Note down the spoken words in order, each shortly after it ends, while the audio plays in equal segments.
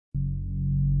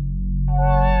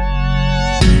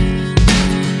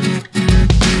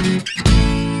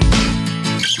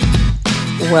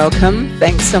Welcome.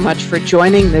 Thanks so much for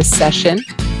joining this session.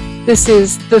 This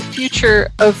is The Future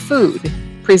of Food,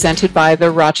 presented by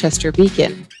the Rochester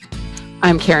Beacon.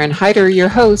 I'm Karen Hyder, your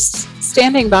host,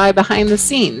 standing by behind the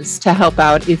scenes to help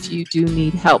out if you do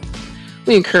need help.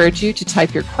 We encourage you to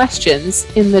type your questions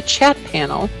in the chat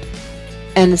panel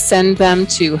and send them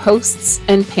to hosts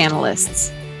and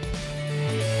panelists.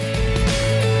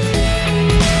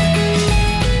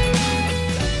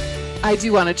 I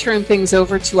do want to turn things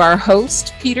over to our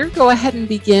host. Peter, go ahead and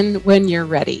begin when you're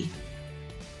ready.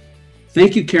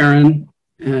 Thank you, Karen.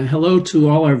 Hello to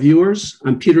all our viewers.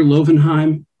 I'm Peter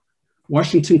Lovenheim,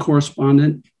 Washington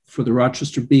correspondent for the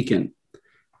Rochester Beacon.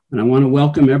 And I want to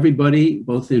welcome everybody,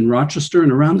 both in Rochester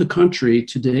and around the country,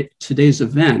 to today's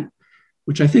event,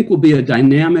 which I think will be a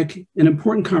dynamic and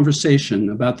important conversation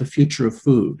about the future of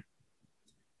food.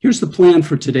 Here's the plan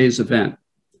for today's event.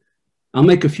 I'll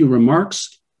make a few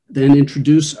remarks, then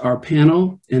introduce our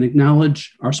panel and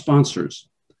acknowledge our sponsors.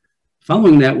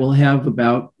 Following that, we'll have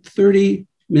about 30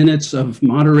 minutes of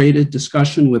moderated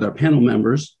discussion with our panel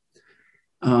members,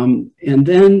 and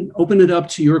then open it up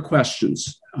to your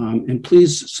questions. And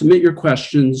please submit your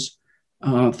questions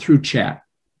through chat.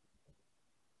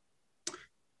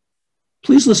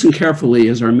 Please listen carefully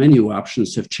as our menu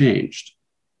options have changed.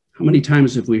 How many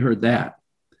times have we heard that?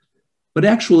 But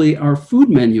actually, our food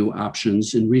menu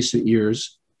options in recent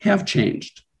years have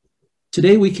changed.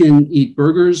 Today, we can eat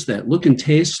burgers that look and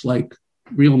taste like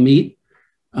real meat,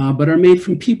 but are made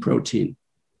from pea protein.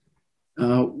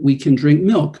 We can drink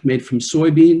milk made from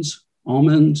soybeans,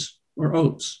 almonds, or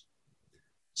oats.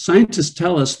 Scientists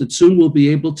tell us that soon we'll be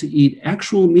able to eat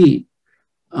actual meat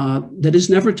that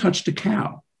has never touched a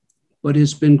cow, but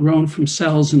has been grown from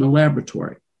cells in a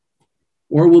laboratory.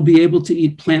 Or we'll be able to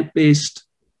eat plant-based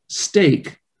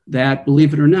steak that,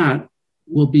 believe it or not,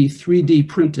 will be 3D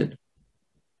printed.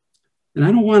 And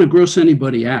I don't want to gross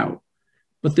anybody out,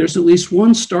 but there's at least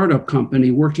one startup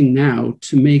company working now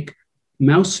to make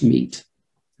mouse meat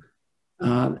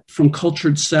from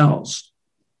cultured cells.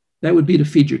 That would be to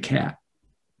feed your cat.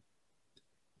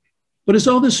 But is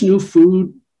all this new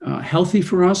food healthy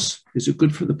for us? Is it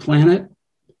good for the planet?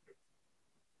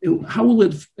 How will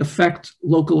it affect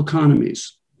local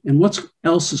economies? And what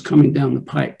else is coming down the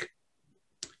pike?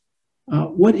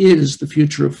 What is the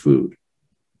future of food?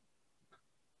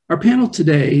 Our panel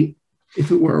today, if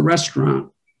it were a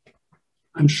restaurant,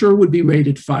 I'm sure would be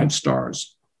rated 5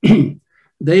 stars.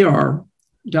 They are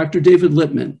Dr. David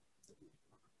Lipman.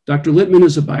 Dr. Lipman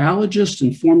is a biologist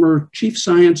and former chief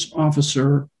science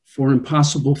officer for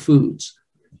Impossible Foods.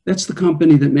 That's the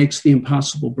company that makes the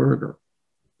Impossible Burger.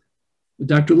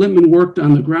 Dr. Lipman worked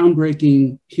on the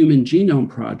groundbreaking Human Genome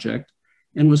Project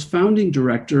and was founding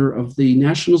director of the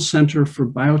National Center for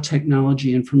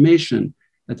Biotechnology Information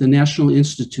at the National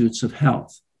Institutes of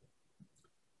Health.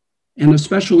 And of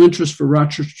special interest for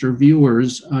Rochester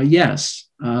viewers, yes,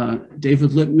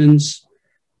 David Lipman's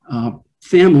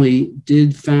family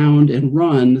did found and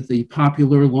run the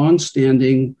popular,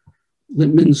 long-standing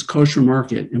Lipman's Kosher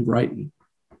Market in Brighton.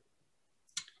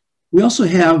 We also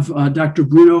have Dr.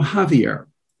 Bruno Xavier.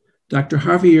 Dr.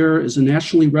 Xavier is a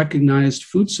nationally recognized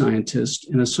food scientist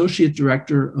and associate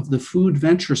director of the Food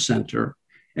Venture Center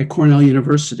at Cornell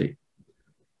University.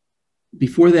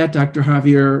 Before that, Dr.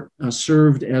 Xavier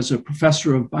served as a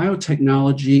professor of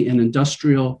biotechnology and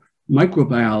industrial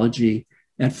microbiology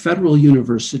at Federal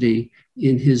University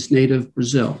in his native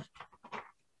Brazil.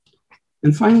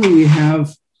 And finally, we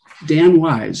have Dan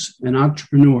Wise, an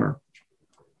entrepreneur.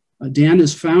 Dan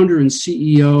is founder and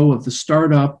CEO of the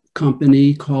startup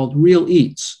company called Real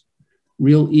Eats.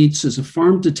 Real Eats is a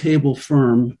farm-to-table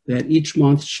firm that each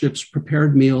month ships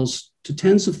prepared meals to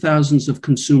tens of thousands of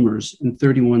consumers in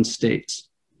 31 states.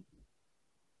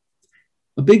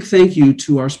 A big thank you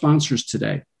to our sponsors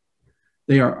today.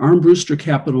 They are Armbruster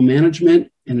Capital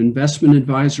Management, an investment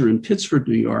advisor in Pittsford,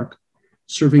 New York,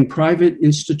 serving private,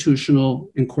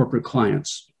 institutional, and corporate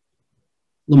clients.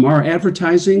 Lamar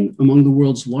Advertising, among the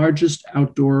world's largest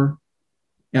outdoor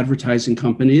advertising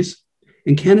companies,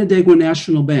 and Canandaigua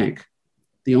National Bank,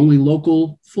 the only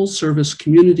local full-service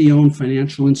community-owned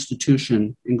financial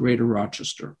institution in Greater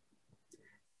Rochester.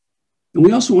 And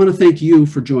we also want to thank you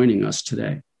for joining us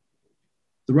today.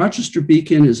 The Rochester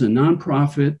Beacon is a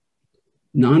nonprofit,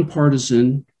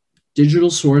 nonpartisan, digital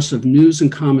source of news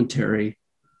and commentary,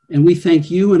 and we thank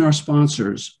you and our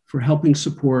sponsors for helping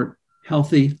support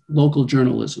healthy local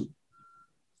journalism.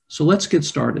 So let's get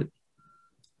started.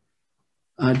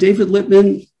 David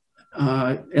Lipman,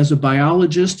 as a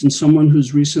biologist and someone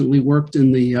who's recently worked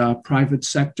in the private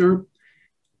sector,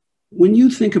 when you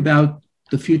think about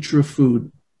the future of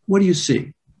food, what do you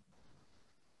see?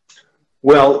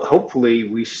 Well, hopefully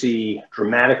we see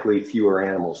dramatically fewer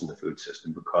animals in the food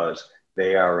system because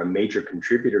they are a major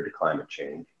contributor to climate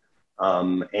change.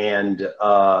 And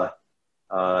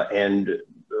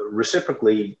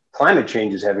reciprocally, climate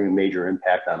change is having a major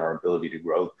impact on our ability to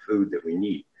grow the food that we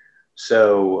need.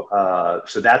 So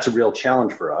that's a real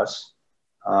challenge for us.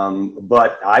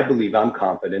 But I believe, I'm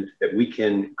confident that we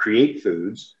can create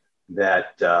foods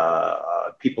that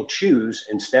people choose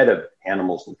instead of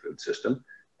animals in the food system.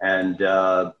 And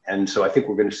so I think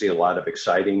we're going to see a lot of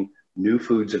exciting new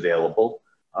foods available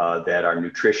that are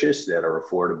nutritious, that are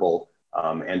affordable,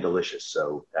 and delicious.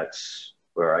 So that's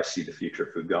where I see the future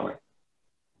of food going.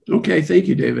 Okay, thank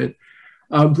you, David.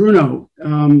 Bruno,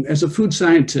 as a food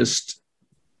scientist,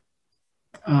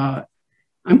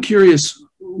 I'm curious,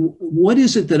 what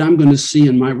is it that I'm going to see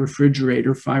in my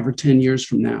refrigerator 5 or 10 years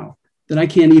from now that I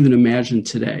can't even imagine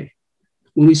today?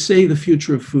 When we say the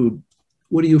future of food,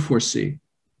 what do you foresee?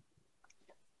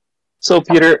 So,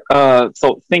 Peter,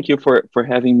 so thank you for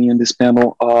having me on this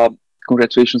panel.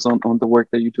 Congratulations on the work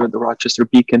that you do at the Rochester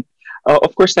Beacon.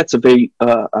 Of course, that's a very,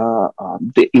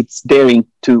 it's daring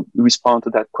to respond to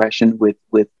that question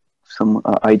with some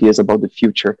ideas about the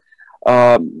future.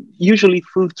 Usually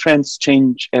food trends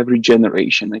change every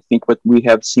generation. I think what we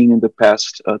have seen in the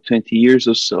past 20 years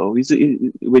or so is,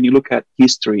 when you look at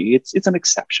history, it's an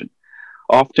exception.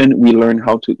 Often we learn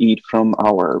how to eat from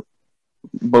our,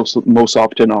 most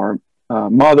often our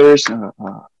mothers,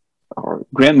 our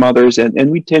grandmothers,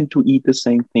 and we tend to eat the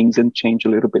same things and change a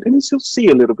little bit. And we still see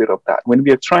a little bit of that when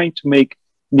we are trying to make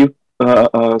new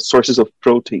sources of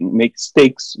protein, make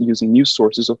steaks using new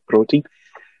sources of protein.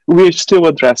 We're still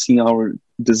addressing our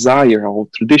desire, our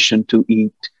tradition to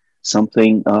eat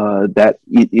something that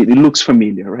it looks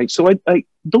familiar, right? So I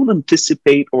don't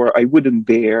anticipate, or I wouldn't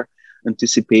dare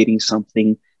anticipating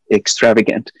something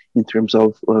extravagant in terms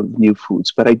of new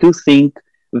foods. But I do think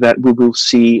that we will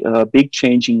see a big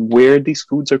change in where these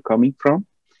foods are coming from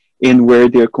and where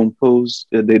they're composed,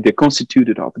 they're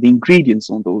constituted of, the ingredients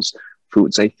on those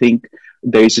foods. I think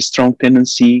there is a strong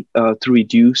tendency to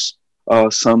reduce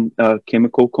some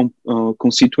chemical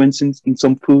constituents in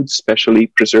some foods, especially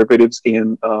preservatives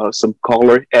and some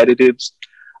color additives.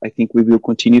 I think we will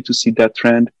continue to see that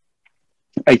trend.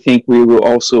 I think we will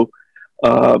also,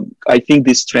 I think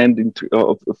this trend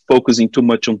of focusing too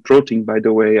much on protein, by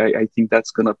the way, I think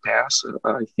that's going to pass.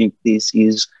 I think this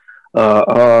is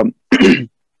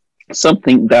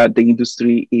something that the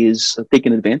industry is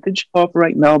taking advantage of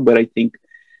right now, but I think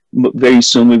very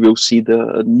soon we will see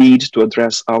the need to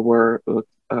address our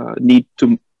need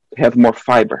to have more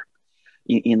fiber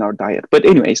in our diet. But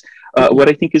anyways, what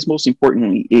I think is most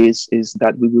importantly is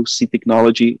that we will see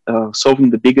technology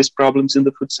solving the biggest problems in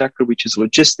the food sector, which is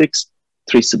logistics,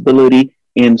 traceability,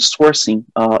 and sourcing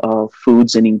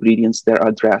foods and ingredients that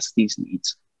address these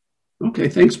needs. Okay,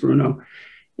 thanks, Bruno.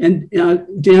 And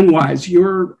Dan Wise,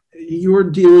 you're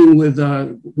dealing with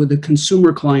a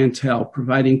consumer clientele,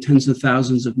 providing tens of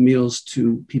thousands of meals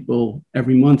to people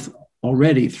every month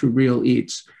already through Real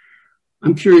Eats.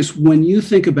 I'm curious, when you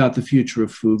think about the future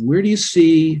of food, where do you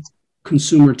see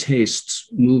consumer tastes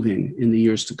moving in the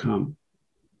years to come?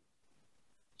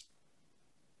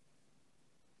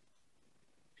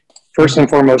 First and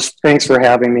foremost, thanks for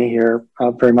having me here.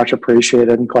 Very much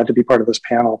appreciated and glad to be part of this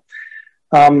panel.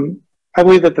 I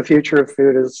believe that the future of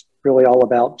food is really all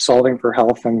about solving for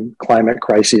health and climate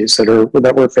crises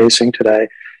that we're facing today.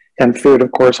 And food,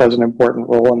 of course, has an important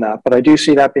role in that. But I do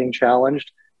see that being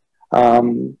challenged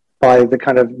by the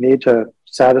kind of need to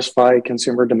satisfy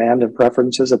consumer demand and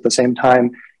preferences at the same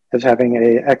time as having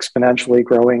an exponentially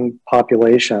growing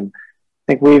population.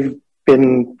 I think we've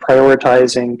been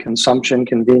prioritizing consumption,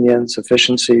 convenience,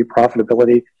 efficiency,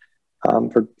 profitability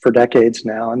for decades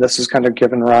now. And this has kind of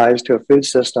given rise to a food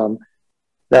system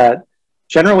that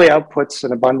generally outputs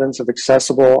an abundance of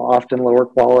accessible, often lower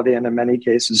quality, and in many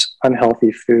cases,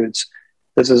 unhealthy foods.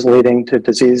 This is leading to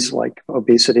disease like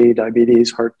obesity,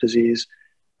 diabetes, heart disease,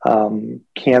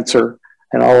 cancer,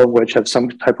 and all of which have some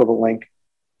type of a link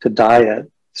to diet.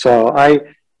 So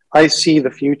I see the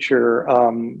future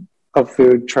of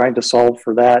food trying to solve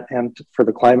for that and for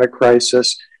the climate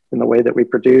crisis in the way that we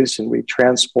produce and we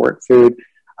transport food.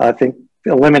 I think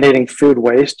eliminating food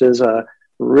waste is a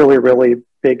really, really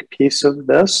big piece of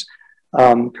this.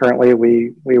 Currently,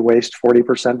 we waste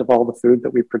 40% of all the food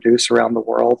that we produce around the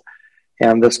world,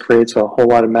 and this creates a whole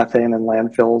lot of methane in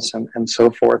landfills and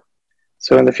so forth.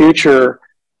 So in the future,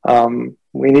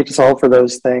 we need to solve for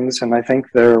those things, and I think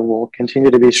there will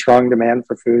continue to be strong demand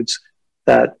for foods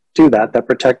that do that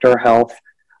protect our health,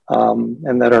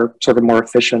 and that are sort of more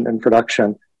efficient in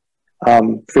production.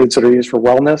 Foods that are used for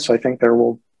wellness, I think there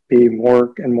will be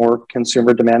more and more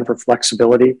consumer demand for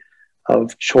flexibility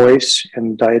of choice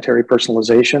and dietary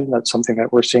personalization. That's something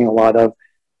that we're seeing a lot of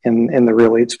in the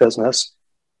real eats business.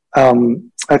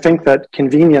 I think that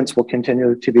convenience will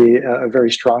continue to be a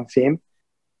very strong theme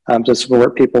to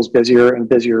support people's busier and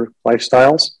busier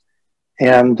lifestyles.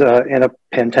 And in a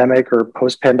pandemic or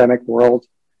post-pandemic world,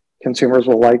 consumers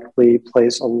will likely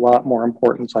place a lot more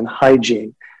importance on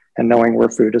hygiene and knowing where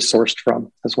food is sourced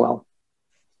from as well.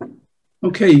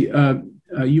 Okay,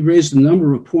 you raised a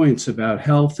number of points about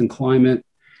health and climate.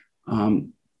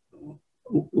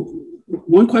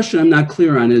 One question I'm not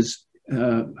clear on is,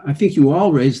 I think you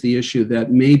all raised the issue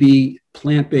that maybe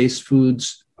plant-based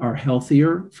foods are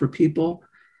healthier for people,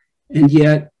 and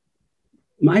yet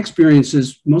my experience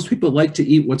is most people like to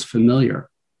eat what's familiar.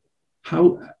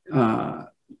 How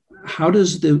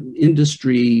does the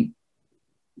industry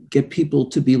get people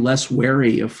to be less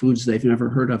wary of foods they've never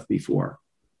heard of before?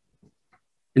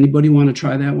 Anybody want to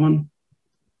try that one?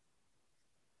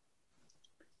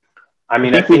 I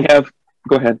mean, I think we have.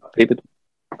 Go ahead, David.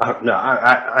 No,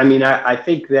 I mean, I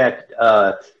think that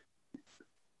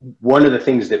one of the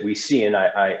things that we see, and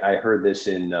I heard this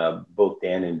in both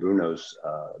Dan and Bruno's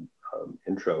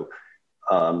intro,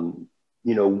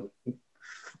 you know,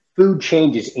 food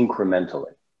changes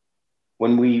incrementally.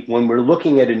 When we're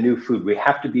looking at a new food, we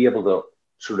have to be able to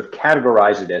sort of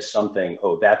categorize it as something.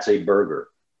 Oh, that's a burger.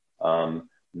 And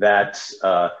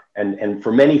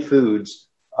for many foods,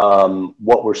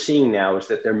 what we're seeing now is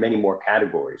that there are many more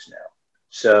categories now.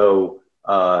 So,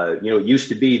 you know, it used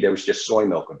to be there was just soy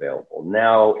milk available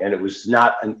now, and it was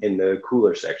not in the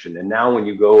cooler section. And now when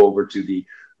you go over to the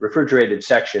refrigerated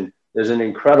section, there's an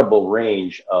incredible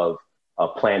range of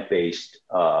plant-based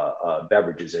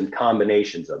beverages and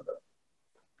combinations of them.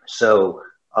 So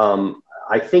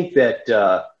I think that,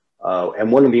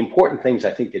 and one of the important things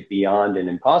I think that Beyond and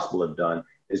Impossible have done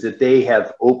is that they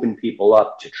have opened people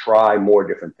up to try more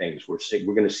different things. We're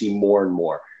going to see more and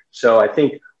more. So I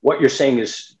think what you're saying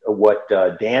is what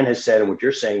Dan has said, and what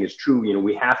you're saying is true. You know,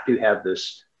 we have to have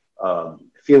this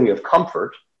feeling of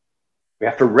comfort. We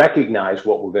have to recognize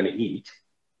what we're going to eat.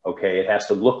 Okay, it has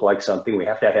to look like something. We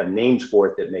have to have names for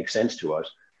it that make sense to us.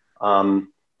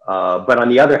 But on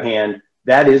the other hand,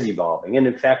 that is evolving. And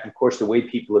in fact, of course, the way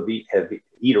people have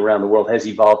eat around the world has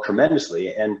evolved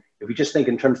tremendously. And if we just think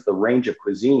in terms of the range of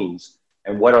cuisines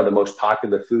and what are the most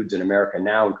popular foods in America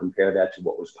now and compare that to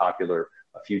what was popular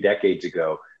a few decades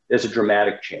ago, there's a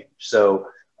dramatic change. So,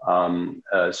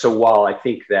 so while I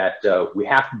think that we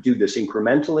have to do this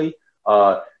incrementally,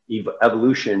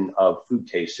 evolution of food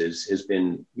tastes has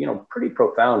been, you know, pretty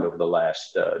profound over the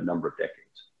last number of decades.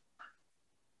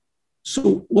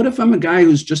 So what if I'm a guy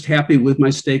who's just happy with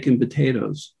my steak and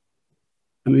potatoes?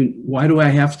 I mean, why do I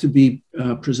have to be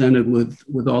presented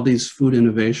with all these food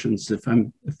innovations if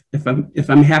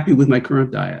I'm happy with my current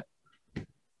diet?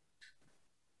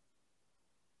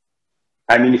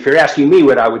 I mean, if you're asking me,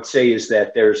 what I would say is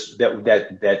that there's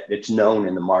that it's known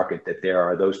in the market that there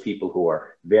are those people who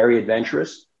are very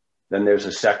adventurous. Then there's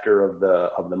a sector of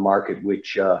the market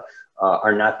which are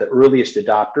not the earliest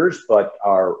adopters, but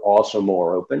are also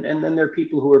more open. And then there are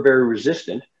people who are very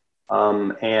resistant.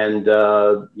 You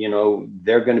know,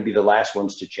 they're going to be the last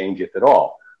ones to change, if at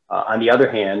all. On the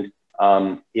other hand,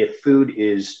 if food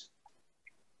is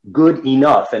good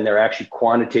enough, and there are actually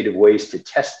quantitative ways to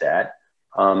test that,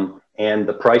 and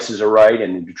the prices are right,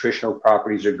 and the nutritional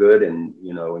properties are good, and,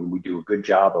 you know, and we do a good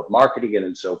job of marketing it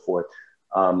and so forth,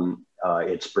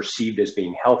 it's perceived as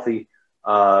being healthy,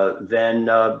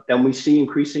 then we see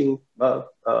increasing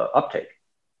uptake.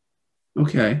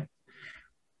 Okay.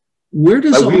 Where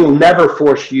does we will never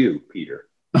force you, Peter.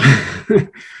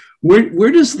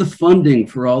 where does the funding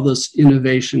for all this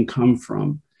innovation come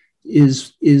from?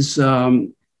 Is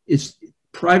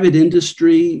private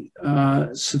industry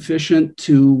sufficient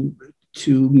to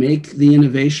make the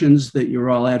innovations that you're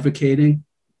all advocating?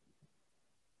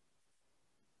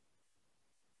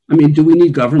 I mean, do we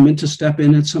need government to step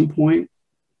in at some point?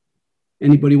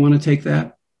 Anybody want to take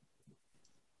that?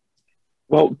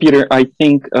 Well, Peter, I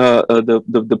think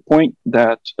the point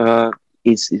that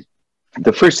is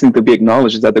the first thing to be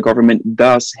acknowledged is that the government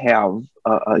does have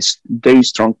a very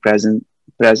strong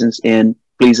presence and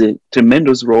plays a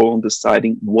tremendous role in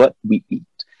deciding what we eat.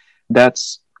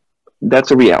 That's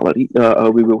a reality.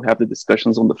 We will have the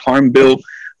discussions on the Farm Bill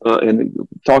and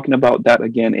talking about that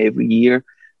again every year.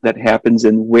 That happens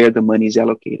and where the money is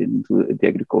allocated into the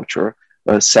agriculture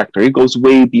sector. It goes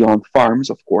way beyond farms,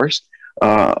 of course,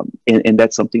 and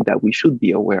that's something that we should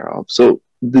be aware of. So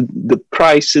the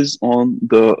prices on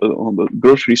the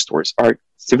grocery stores are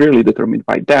severely determined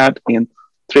by that, and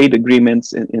trade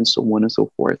agreements and so on and so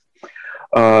forth.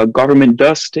 Government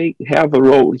does have a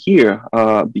role here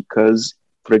because,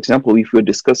 for example, if we're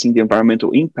discussing the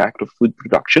environmental impact of food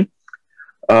production,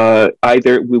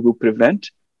 either we will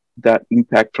prevent that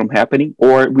impact from happening,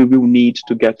 or we will need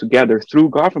to get together through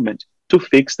government to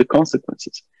fix the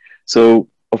consequences. So,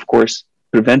 of course,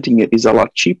 preventing it is a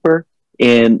lot cheaper,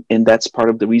 and that's part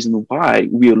of the reason why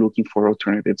we are looking for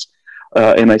alternatives.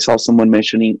 And I saw someone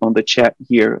mentioning on the chat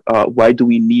here, why do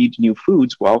we need new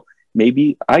foods? Well,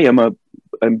 maybe I'm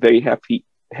very happy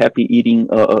eating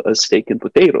a steak and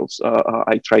potatoes.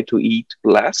 I try to eat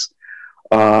less.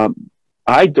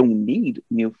 I don't need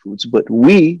new foods, but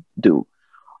we do.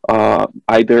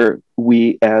 Either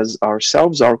we as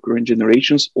ourselves, our current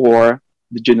generations, or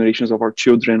the generations of our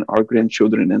children, our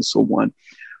grandchildren, and so on.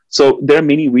 So there are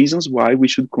many reasons why we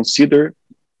should consider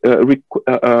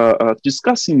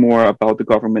discussing more about the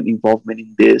government involvement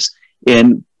in this,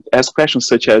 and ask questions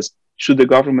such as, should the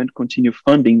government continue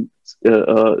funding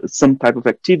some type of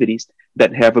activities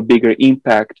that have a bigger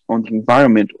impact on the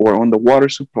environment or on the water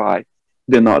supply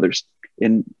than others?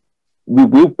 And we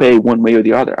will pay one way or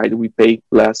the other. Either we pay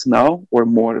less now or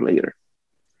more later.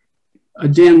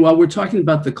 Dan, while we're talking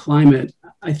about the climate,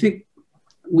 I think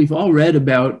we've all read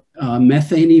about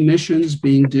methane emissions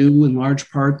being due in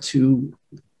large part to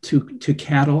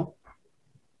cattle.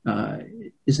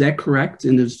 Is that correct?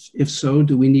 And if so,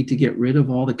 do we need to get rid of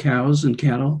all the cows and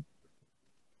cattle?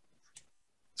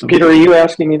 Peter, are you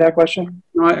asking me that question?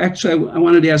 No, actually, I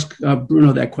wanted to ask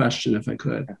Bruno that question if I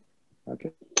could.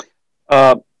 Okay.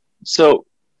 So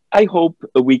I hope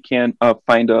we can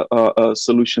find a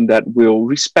solution that will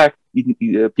respect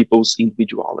people's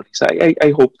individualities.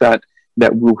 I hope that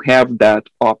we'll have that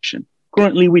option.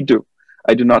 Currently, we do.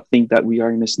 I do not think that we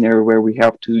are in a scenario where we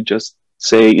have to just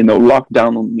say, lock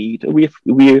down on meat.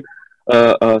 We're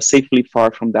safely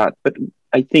far from that. But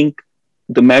I think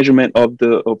the measurement of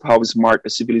how smart a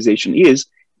civilization is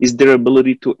their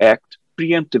ability to act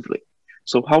preemptively.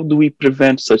 So how do we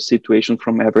prevent such situations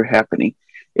from ever happening?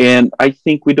 And I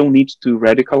think we don't need to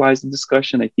radicalize the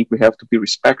discussion. I think we have to be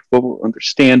respectful,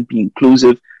 understand, be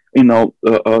inclusive in all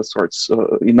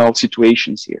in all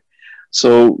situations here.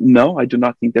 So no, I do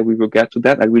not think that we will get to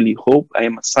that. I really hope. I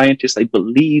am a scientist. I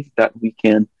believe that we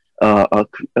can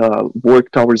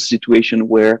work towards a situation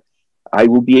where I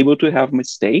will be able to have my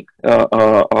steak,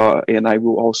 and I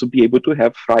will also be able to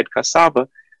have fried cassava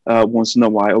once in a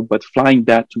while. But flying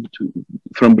that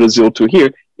from Brazil to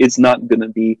here is not going to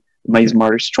be my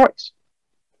smartest choice.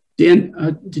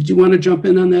 Dan, did you want to jump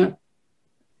in on that?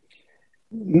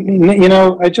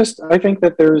 I think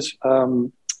that there's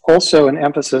also an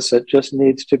emphasis that just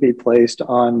needs to be placed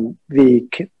on the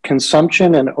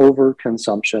consumption and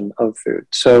overconsumption of food.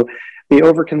 So the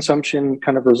overconsumption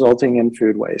kind of resulting in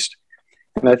food waste.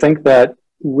 And I think that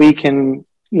we can,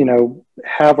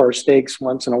 have our steaks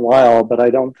once in a while, but I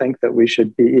don't think that we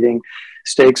should be eating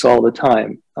steaks all the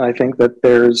time. I think that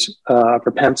there's a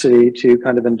propensity to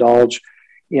kind of indulge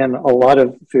in a lot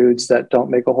of foods that don't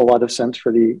make a whole lot of sense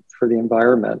for the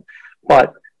environment.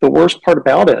 But the worst part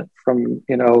about it, from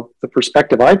the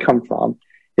perspective I come from,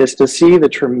 is to see the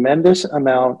tremendous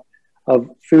amount of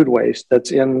food waste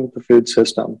that's in the food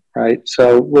system, right?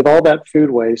 So with all that food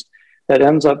waste that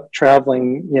ends up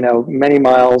traveling, many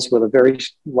miles with a very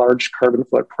large carbon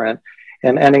footprint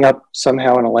and ending up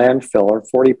somehow in a landfill, or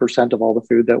 40% of all the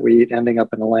food that we eat ending up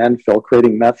in a landfill,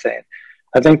 creating methane.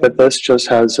 I think that this just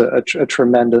has a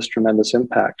tremendous, tremendous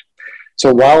impact.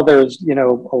 So while there's,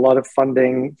 a lot of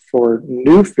funding for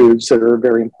new foods that are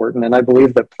very important, and I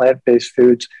believe that plant-based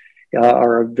foods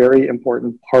are a very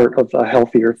important part of a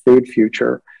healthier food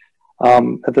future.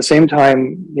 At the same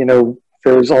time,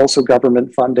 there's also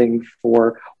government funding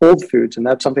for old foods, and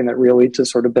that's something that really has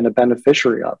sort of been a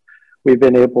beneficiary of. We've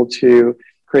been able to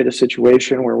create a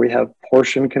situation where we have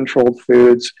portion-controlled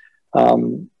foods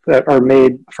that are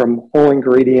made from whole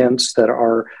ingredients that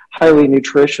are highly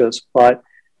nutritious, but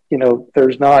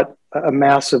there's not a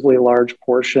massively large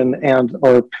portion, and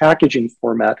our packaging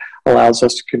format allows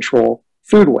us to control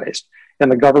food waste.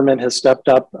 And the government has stepped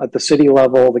up at the city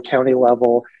level, the county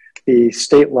level, the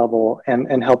state level,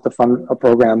 and helped to fund a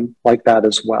program like that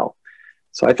as well.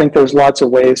 So I think there's lots of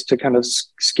ways to kind of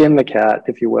skin the cat,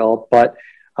 if you will, but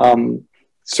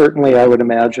certainly I would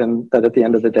imagine that at the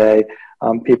end of the day,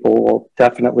 people will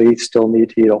definitely still need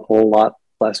to eat a whole lot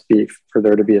less beef for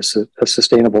there to be a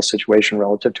sustainable situation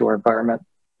relative to our environment.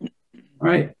 All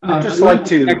right.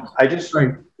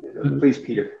 Please,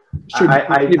 Peter. Sure.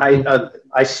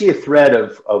 I see a thread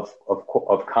of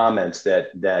comments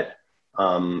that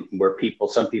where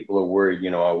some people are worried,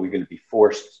 are we going to be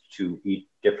forced to eat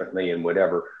differently and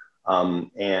whatever. I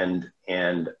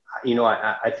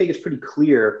think it's pretty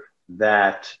clear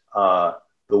that the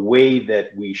way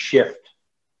that we shift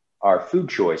our food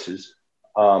choices,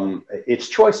 it's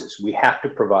choices. We have to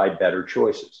provide better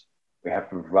choices. We have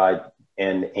to provide,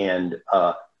 and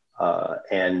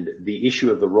the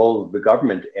issue of the role of the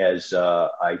government, as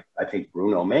I think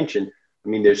Bruno mentioned, I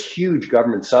mean, there's huge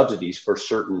government subsidies for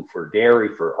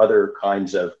dairy, for other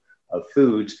kinds of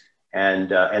foods, and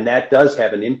that does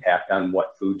have an impact on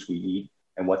what foods we eat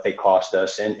and what they cost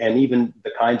us, and even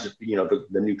the kinds of,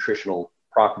 the nutritional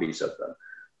properties of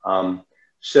them.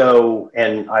 So,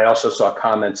 and I also saw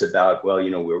comments about, well,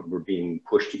 we're being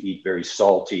pushed to eat very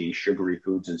salty, sugary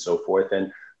foods and so forth.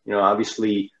 And,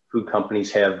 obviously food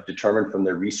companies have determined from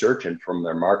their research and from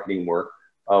their marketing work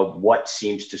what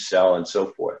seems to sell and so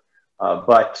forth.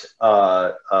 But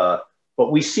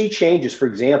we see changes. For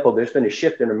example, there's been a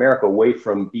shift in America away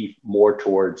from beef more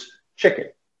towards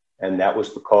chicken. And that was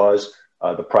because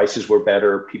the prices were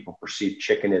better. People perceived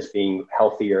chicken as being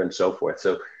healthier and so forth.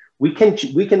 So we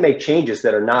can make changes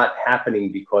that are not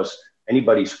happening because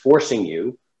anybody's forcing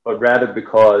you, but rather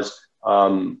because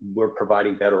we're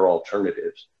providing better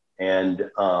alternatives. And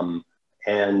on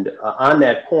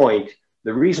that point,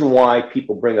 the reason why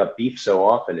people bring up beef so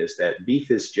often is that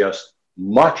beef is just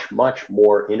much, much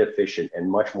more inefficient and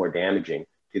much more damaging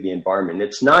to the environment. And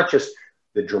it's not just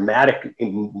the dramatic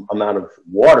amount of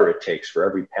water it takes for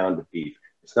every pound of beef.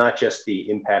 It's not just the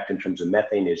impact in terms of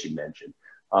methane, as you mentioned.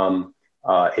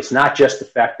 It's not just the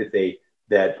fact that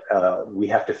we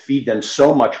have to feed them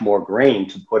so much more grain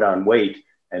to put on weight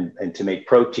and to make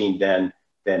protein than,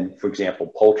 for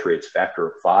example, poultry. It's a factor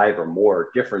of 5 or more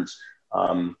difference,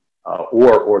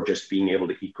 or just being able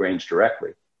to eat grains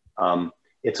directly.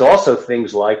 It's also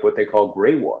things like what they call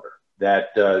gray water,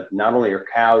 that not only are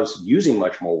cows using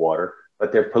much more water,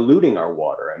 but they're polluting our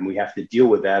water, and we have to deal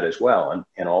with that as well.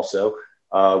 And also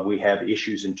we have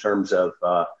issues in terms of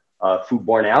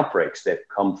foodborne outbreaks that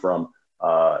come from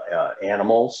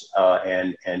animals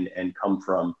and come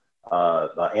from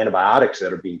antibiotics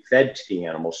that are being fed to the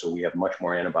animals. So we have much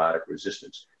more antibiotic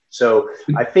resistance. So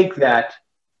I think that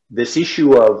this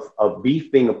issue of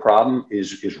beef being a problem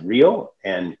is real,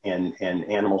 and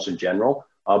animals in general.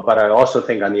 But I also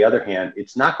think, on the other hand,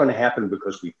 it's not going to happen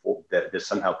because that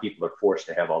somehow people are forced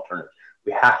to have alternatives.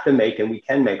 We have to make, and we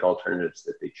can make, alternatives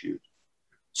that they choose.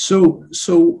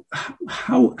 So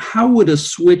how would a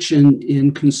switch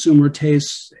in consumer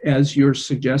tastes, as you're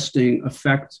suggesting,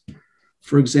 affect,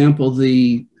 for example,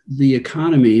 the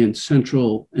economy in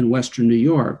Central and Western New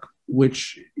York,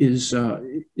 which is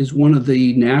one of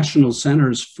the national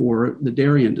centers for the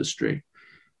dairy industry?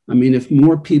 I mean, if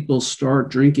more people start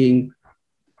drinking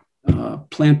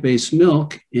plant-based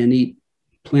milk and eat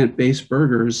plant-based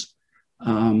burgers,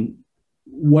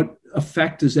 what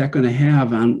effect is that going to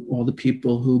have on all the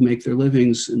people who make their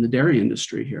livings in the dairy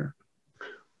industry here?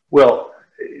 Well,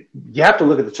 you have to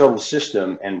look at the total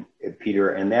system, and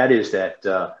Peter, and that is that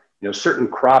certain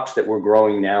crops that we're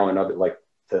growing now, and other, like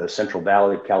the Central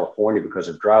Valley of California, because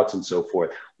of droughts and so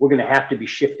forth, we're going to have to be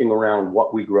shifting around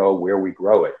what we grow, where we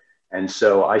grow it. And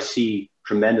so I see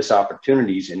tremendous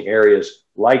opportunities in areas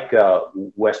like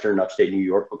Western and upstate New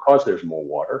York, because there's more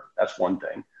water. That's one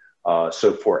thing.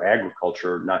 So for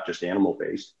agriculture, not just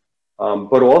animal-based,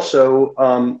 but also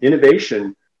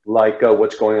innovation, like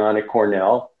what's going on at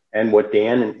Cornell and what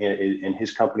Dan and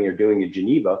his company are doing in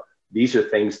Geneva. These are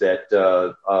things that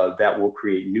that will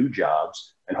create new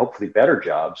jobs and hopefully better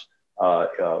jobs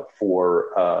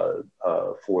for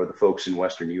the folks in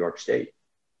Western New York State.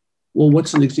 Well,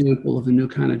 what's an example of a new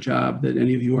kind of job that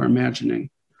any of you are imagining?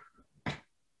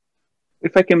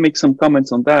 If I can make some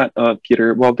comments on that,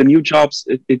 Peter, well, the new jobs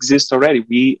exist already.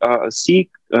 We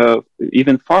see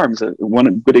even farms.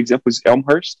 One good example is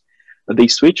Elmhurst. They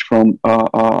switched from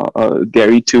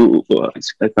dairy to,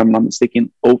 if I'm not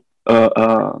mistaken,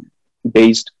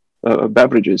 oat-based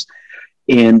beverages.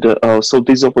 And so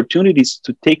these opportunities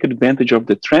to take advantage of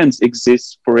the trends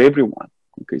exist for everyone.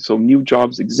 Okay, so new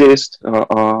jobs exist.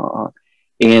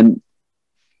 And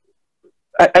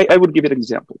I would give it an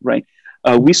example, right?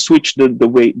 We switched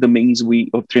the means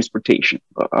of transportation.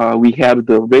 We had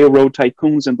the railroad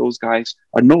tycoons, and those guys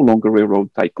are no longer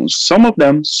railroad tycoons. Some of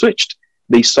them switched.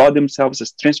 They saw themselves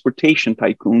as transportation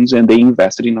tycoons, and they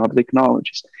invested in other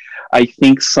technologies. I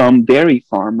think some dairy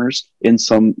farmers and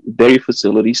some dairy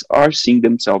facilities are seeing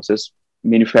themselves as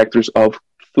manufacturers of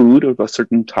food of a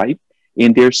certain type,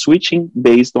 and they're switching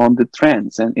based on the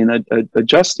trends and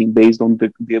adjusting based on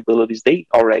the abilities they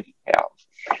already have.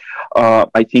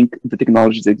 I think the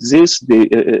technologies exist,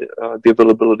 the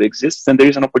availability exists, and there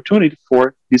is an opportunity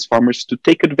for these farmers to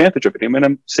take advantage of it. And when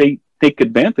I say take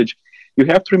advantage, you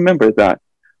have to remember that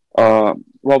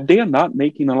well, they are not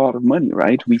making a lot of money,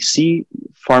 right? We see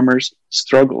farmers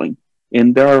struggling,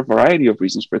 and there are a variety of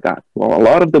reasons for that. Well, a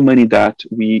lot of the money that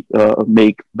we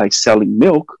make by selling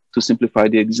milk, to simplify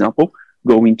the example,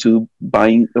 go into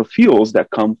buying fuels that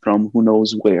come from who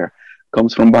knows where,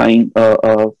 comes from buying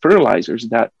fertilizers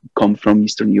that come from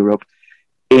Eastern Europe.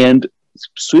 And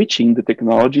switching the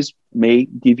technologies may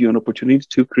give you an opportunity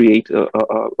to create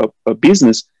a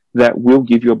business that will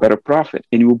give you a better profit,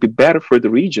 and it will be better for the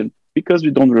region because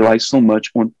we don't rely so much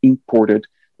on imported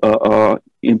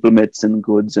implements and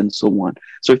goods and so on.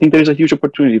 So I think there's a huge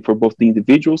opportunity for both the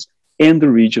individuals and the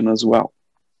region as well.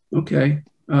 Okay.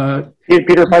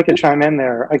 Peter, if I could chime in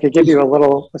there, I could give you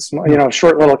a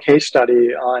short little case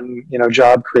study on,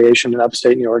 job creation in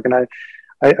upstate New York. And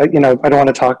I don't want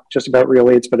to talk just about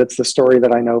Real Eats, but it's the story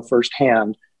that I know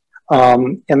firsthand.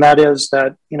 And that is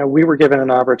that, we were given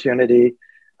an opportunity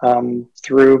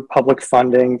through public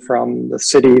funding from the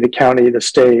city, the county, the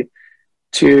state,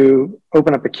 to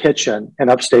open up a kitchen in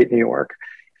upstate New York.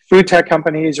 Food tech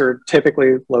companies are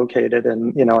typically located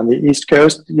on the East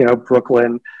Coast,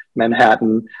 Brooklyn,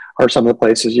 Manhattan are some of the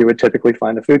places you would typically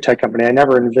find a food tech company. I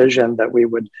never envisioned that we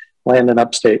would land in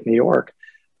upstate New York,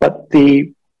 but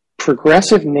the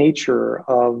progressive nature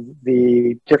of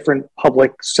the different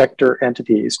public sector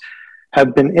entities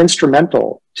have been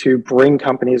instrumental to bring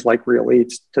companies like Real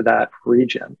Eats to that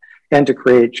region and to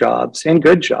create jobs and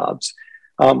good jobs.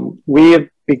 We have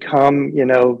become,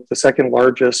 the second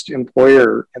largest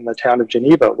employer in the town of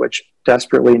Geneva, which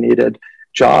desperately needed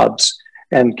jobs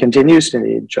and continues to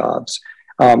need jobs.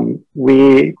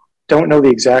 We don't know the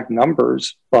exact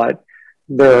numbers, but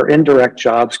there are indirect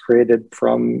jobs created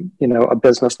from, a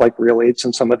business like Real Eats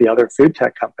and some of the other food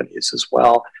tech companies as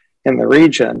well in the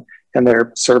region. And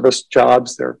their service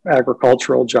jobs, their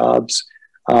agricultural jobs,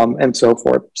 and so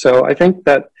forth. So I think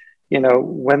that,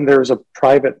 when there's a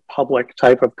private-public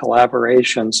type of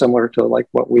collaboration similar to like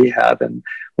what we have, and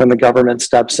when the government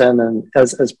steps in and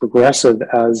as progressive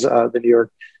as the New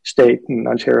York State and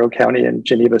Ontario County and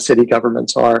Geneva City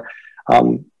governments are,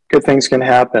 good things can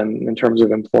happen in terms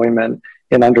of employment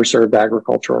in underserved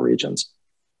agricultural regions.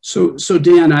 So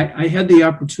Dan, I had the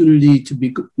opportunity to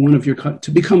become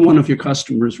one of your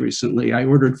customers recently. I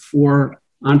ordered 4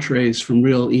 entrees from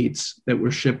Real Eats that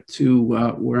were shipped to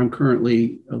where I'm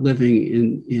currently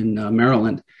living in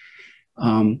Maryland,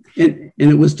 and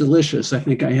it was delicious. I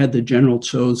think I had the General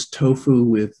Tso's tofu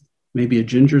with maybe a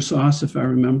ginger sauce, if I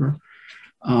remember.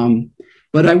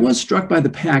 But I was struck by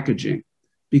the packaging,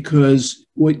 because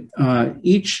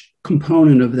each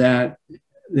component of that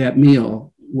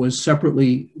meal was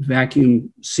separately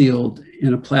vacuum sealed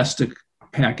in a plastic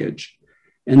package.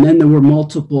 And then there were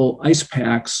multiple ice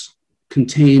packs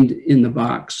contained in the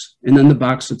box, and then the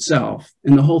box itself.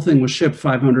 And the whole thing was shipped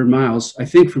 500 miles, I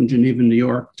think, from Geneva, New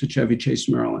York to Chevy Chase,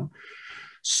 Maryland.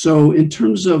 So in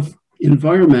terms of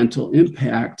environmental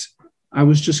impact, I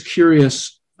was just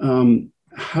curious,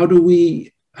 how do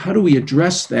we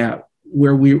address that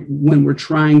when we're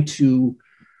trying to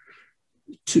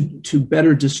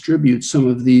better distribute some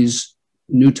of these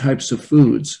new types of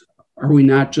foods? Are we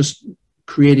not just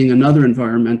creating another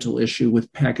environmental issue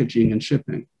with packaging and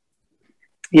shipping?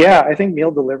 Yeah, I think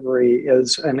meal delivery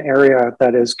is an area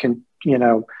that is,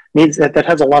 that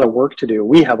has a lot of work to do.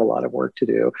 We have a lot of work to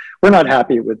do. We're not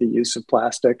happy with the use of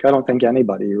plastic. I don't think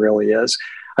anybody really is.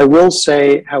 I will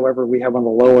say, however, we have on the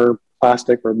lower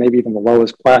plastic, or maybe even the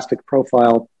lowest plastic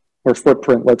profile or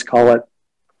footprint, let's call it,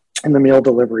 in the meal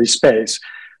delivery space.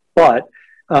 But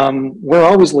we're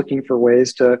always looking for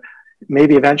ways to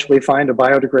maybe eventually find a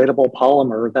biodegradable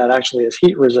polymer that actually is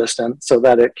heat resistant so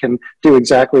that it can do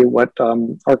exactly what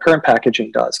our current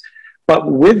packaging does.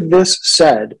 But with this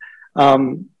said,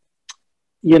 the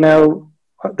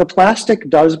plastic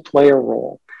does play a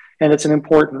role, and it's an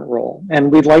important role.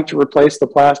 And we'd like to replace the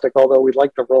plastic, although we'd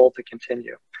like the role to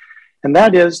continue. And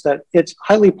that is that it's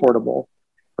highly portable,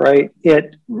 right?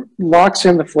 It locks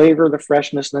in the flavor, the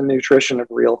freshness, and the nutrition of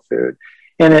real food.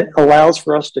 And it allows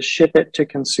for us to ship it to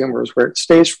consumers where it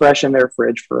stays fresh in their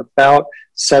fridge for about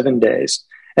 7 days.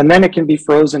 And then it can be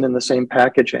frozen in the same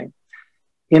packaging.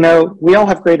 We all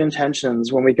have great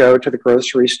intentions when we go to the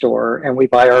grocery store and we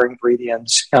buy our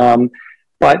ingredients.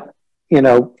 But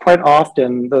quite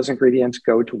often those ingredients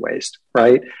go to waste,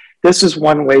 right? This is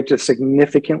one way to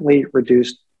significantly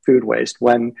reduce food waste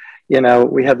when,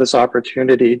 we have this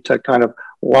opportunity to kind of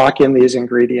lock in these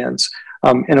ingredients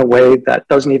in a way that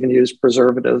doesn't even use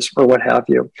preservatives or what have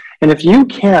you. And if you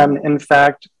can, in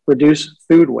fact, reduce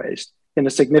food waste in a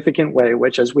significant way,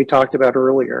 which, as we talked about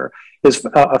earlier, is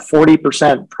a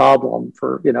 40% problem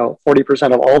for,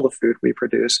 40% of all the food we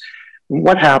produce,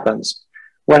 what happens?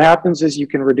 what happens is you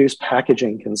can reduce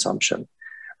packaging consumption,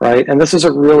 right? And this is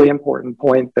a really important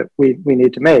point that we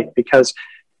need to make, because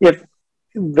if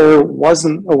there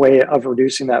wasn't a way of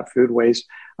reducing that food waste,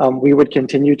 we would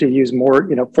continue to use more,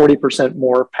 40%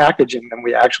 more packaging than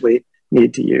we actually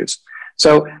need to use.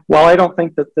 So while I don't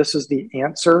think that this is the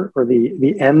answer or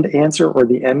the end answer or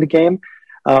the end game,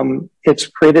 it's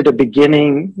created a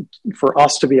beginning for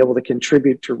us to be able to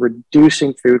contribute to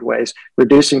reducing food waste,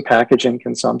 reducing packaging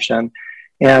consumption.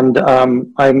 And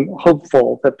I'm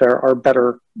hopeful that there are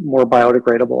better, more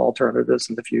biodegradable alternatives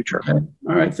in the future. Okay.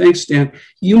 All right, thanks, Dan.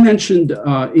 You mentioned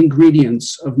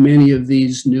ingredients of many of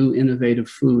these new innovative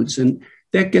foods, and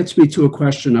that gets me to a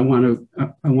question I want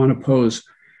to pose.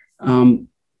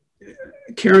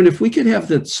 Karen, if we could have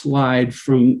that slide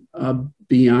from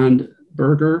Beyond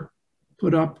Burger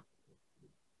put up,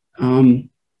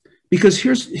 because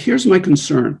here's my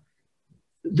concern.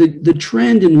 The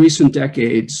trend in recent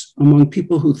decades among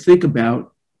people who think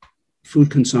about food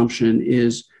consumption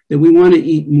is that we want to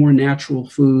eat more natural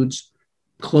foods,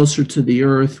 closer to the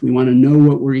earth. We want to know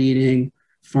what we're eating,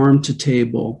 farm to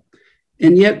table.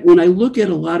 And yet, when I look at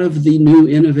a lot of the new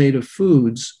innovative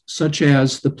foods, such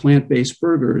as the plant-based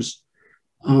burgers,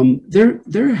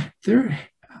 they're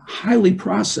highly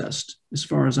processed as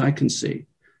far as I can see.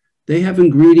 They have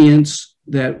ingredients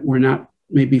that we're not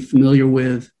maybe familiar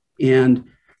with, and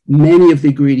many of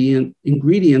the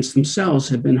ingredients themselves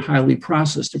have been highly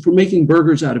processed. If we're making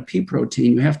burgers out of pea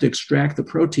protein, you have to extract the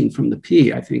protein from the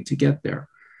pea, I think, to get there.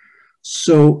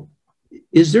 So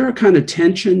is there a kind of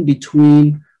tension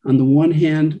between, on the one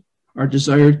hand, our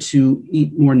desire to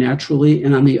eat more naturally,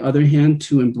 and on the other hand,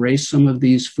 to embrace some of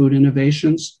these food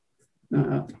innovations?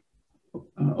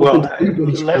 Well,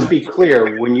 let's be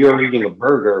clear, when you're eating a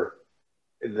burger,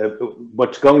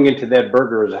 what's going into that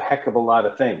burger is a heck of a lot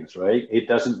of things, right? It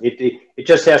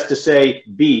just has to say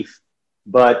beef,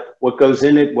 but what goes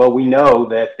in it, well, we know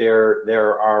that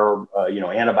there are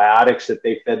antibiotics that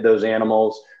they fed those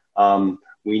animals.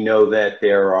 We know that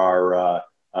there are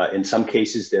in some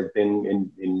cases there have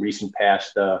been in recent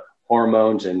past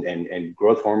hormones and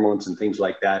growth hormones and things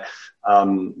like that.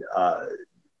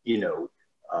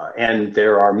 And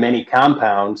there are many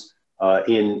compounds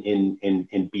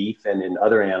in beef and in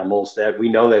other animals that we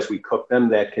know as we cook them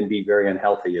that can be very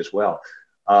unhealthy as well.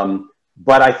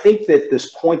 But I think that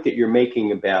this point that you're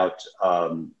making about,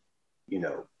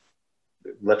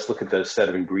 let's look at the set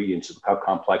of ingredients, how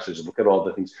complex it is, look at all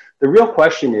the things. The real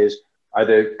question is, are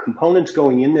there components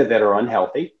going in there that are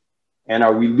unhealthy? And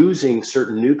are we losing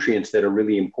certain nutrients that are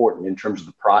really important in terms of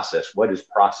the process? What does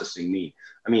processing mean?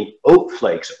 I mean, oat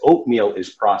flakes, oatmeal is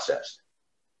processed,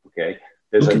 okay?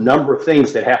 There's a number of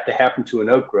things that have to happen to an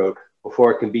oat groat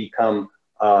before it can become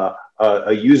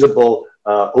a usable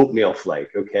oatmeal flake,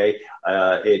 okay?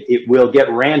 It will get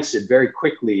rancid very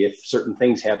quickly if certain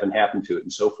things haven't happened to it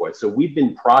and so forth. So we've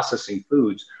been processing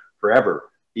foods forever.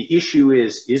 The issue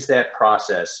is that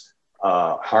process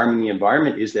harming the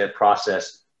environment? Is that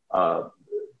process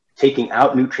taking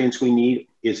out nutrients we need?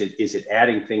 Is it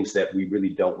adding things that we really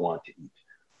don't want to eat?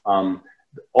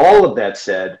 All of that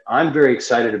said, I'm very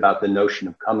excited about the notion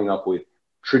of coming up with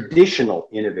traditional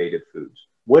innovative foods.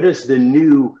 What is the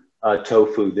new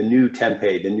tofu, the new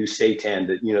tempeh, the new seitan?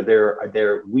 That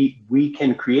we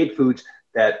can create foods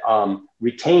that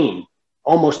retain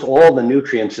almost all the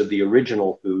nutrients of the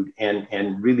original food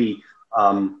and really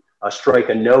strike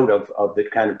a note of the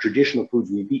kind of traditional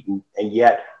foods we've eaten, and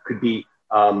yet could be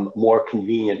more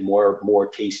convenient, more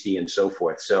tasty, and so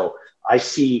forth. So I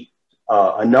see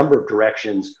a number of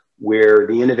directions where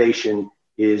the innovation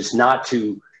is not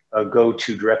to go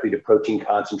directly to protein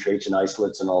concentrates and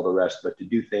isolates and all the rest, but to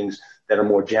do things that are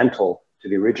more gentle to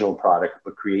the original product,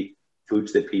 but create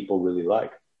foods that people really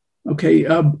like. Okay,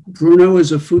 Bruno,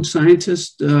 as a food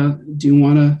scientist, do you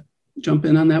want to jump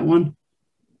in on that one?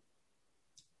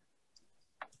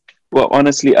 Well,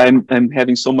 honestly, I'm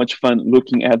having so much fun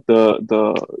looking at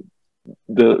the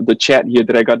chat here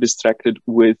that I got distracted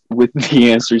with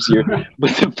the answers here.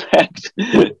 But the fact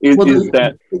is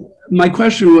that my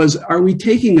question was: are we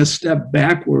taking a step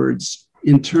backwards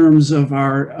in terms of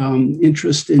our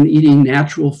interest in eating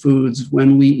natural foods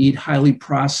when we eat highly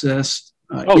processed?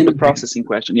 The processing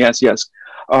question. Yes.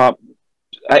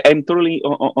 I'm totally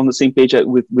on the same page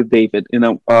with David.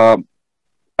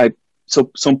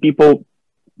 So some people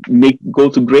go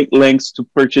to great lengths to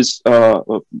purchase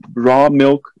raw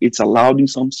milk. It's allowed in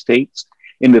some states,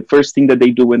 and the first thing that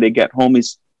they do when they get home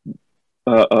is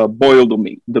boil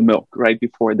the milk right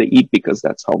before they eat, because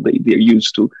that's how they're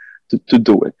used to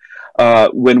do it.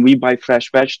 When we buy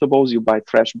fresh vegetables, you buy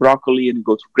fresh broccoli and you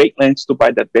go to great lengths to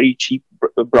buy that very cheap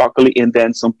broccoli. And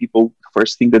then some people,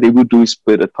 first thing that they would do is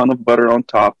put a ton of butter on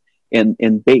top and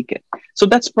bake it. So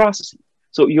that's processing.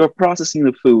 So you're processing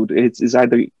the food. It's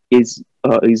either is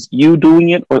you doing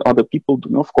it or other people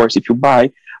doing it. Of course, if you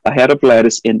buy a head of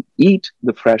lettuce and eat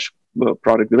the fresh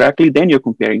product directly, then you're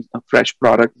comparing a fresh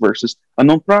product versus a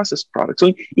non-processed product.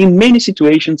 So in many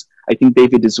situations, I think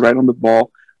David is right on the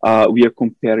ball. We are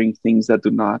comparing things that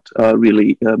do not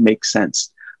really make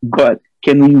sense. But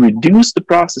can we reduce the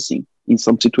processing? In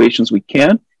some situations we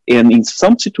can, and in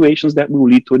some situations that will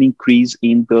lead to an increase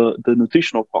in the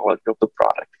nutritional quality of the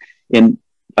product. And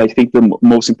I think the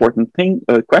most important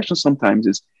question sometimes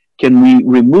is, can we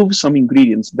remove some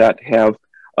ingredients that have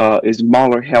a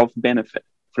smaller health benefit?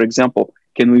 For example,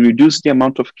 can we reduce the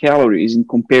amount of calories in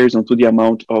comparison to the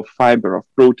amount of fiber, of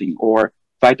protein, or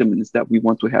vitamins that we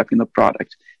want to have in a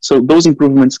product? So those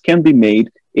improvements can be made,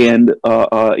 and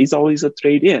it's always a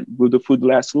trade-in. Will the food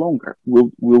last longer?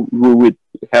 Will it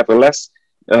have a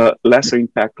lesser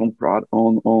impact on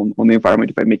the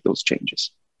environment if I make those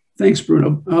changes? Thanks,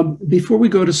 Bruno. Before we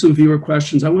go to some viewer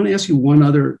questions, I want to ask you one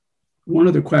other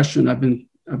question I've been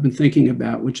thinking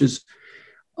about, which is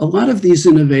a lot of these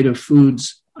innovative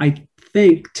foods, I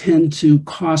think, tend to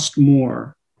cost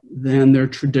more than their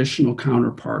traditional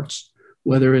counterparts,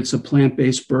 whether it's a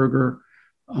plant-based burger.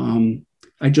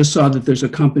 I just saw that there's a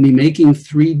company making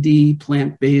 3D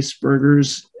plant-based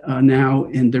burgers now,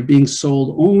 and they're being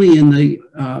sold only in the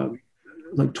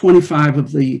like 25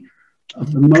 of the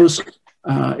most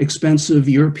expensive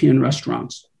European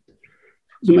restaurants.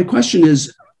 So my question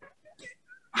is,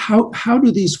 how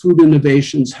do these food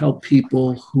innovations help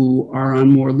people who are on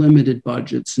more limited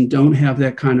budgets and don't have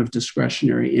that kind of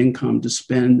discretionary income to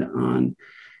spend on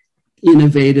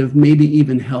innovative, maybe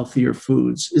even healthier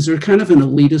foods? Is there kind of an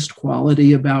elitist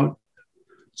quality about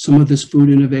some of this food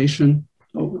innovation?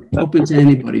 Open to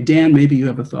anybody. Dan, maybe you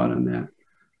have a thought on that.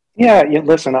 Yeah,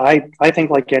 listen, I think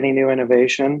like any new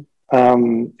innovation,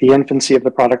 the infancy of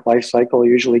the product life cycle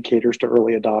usually caters to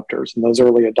early adopters. And those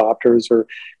early adopters are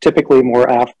typically more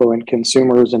affluent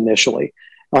consumers initially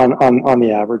on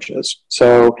the averages.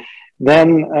 So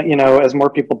then, as more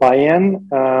people buy in,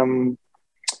 the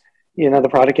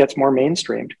product gets more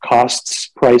mainstreamed. Costs,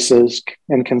 prices,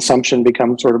 and consumption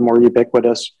become sort of more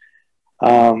ubiquitous.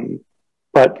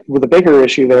 But the bigger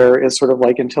issue there is sort of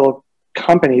like until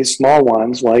companies, small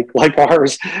ones like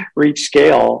ours, reach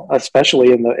scale,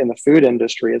 especially in the food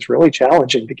industry, it's really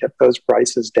challenging to get those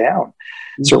prices down.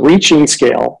 So reaching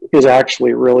scale is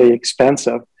actually really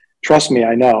expensive. Trust me,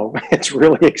 I know it's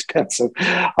really expensive.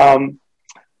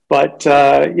 But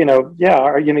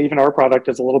even our product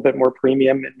is a little bit more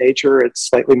premium in nature. It's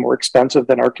slightly more expensive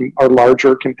than our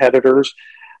larger competitors.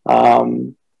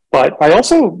 But I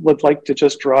also would like to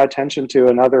just draw attention to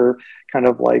another kind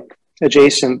of like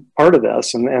adjacent part of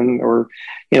this,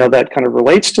 that kind of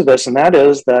relates to this, and that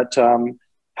is that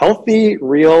healthy,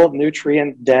 real,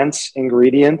 nutrient-dense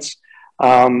ingredients,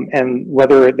 and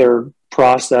whether they're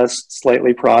processed,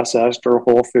 slightly processed, or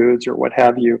whole foods or what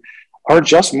have you, are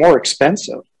just more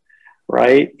expensive,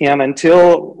 right? And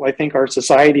until I think our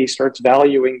society starts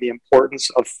valuing the importance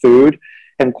of food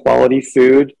and quality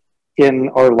food in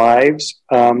our lives,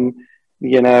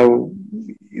 these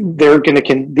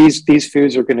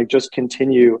foods are going to just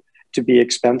continue to be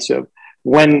expensive.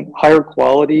 When higher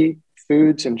quality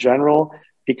foods in general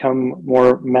become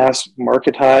more mass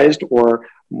marketized or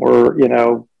more,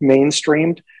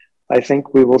 mainstreamed, I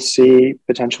think we will see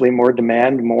potentially more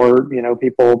demand, more,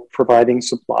 people providing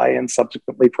supply, and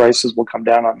subsequently prices will come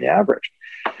down on the average.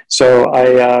 So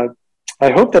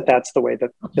I hope that that's the way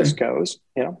that this goes.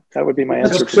 That would be my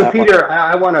answer. So Peter,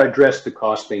 I want to address the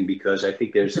cost thing because I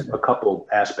think there's a couple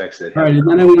aspects that. All right, and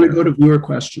then I want to go to viewer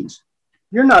questions.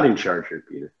 You're not in charge here,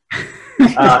 Peter.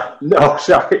 No,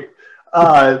 sorry.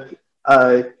 The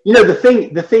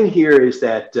thing here is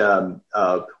that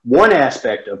one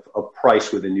aspect of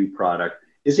price with a new product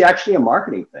is actually a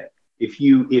marketing thing. If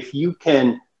you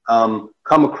can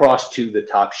come across to the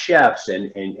top chefs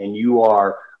and you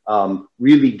are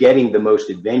really getting the most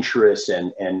adventurous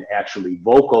and actually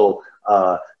vocal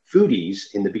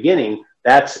foodies in the beginning,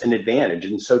 that's an advantage.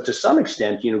 And so to some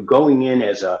extent, going in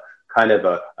as a kind of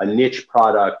a niche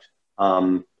product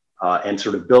and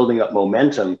sort of building up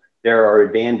momentum, there are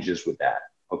advantages with that.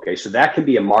 Okay, so that can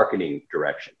be a marketing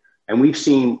direction. And we've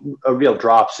seen a real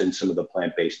drops in some of the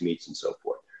plant-based meats and so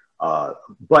forth.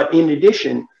 But in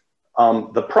addition,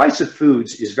 the price of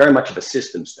foods is very much of a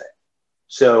systems thing.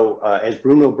 So as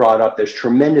Bruno brought up, there's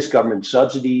tremendous government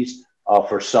subsidies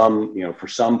for some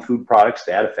food products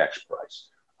that affects price.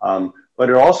 but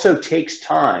it also takes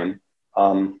time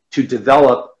to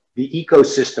develop the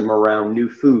ecosystem around new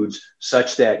foods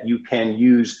such that you can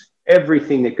use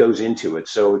everything that goes into it.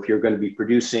 So if you're going to be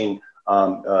producing,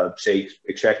 say,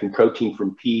 extracting protein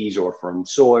from peas or from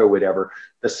soy or whatever,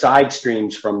 the side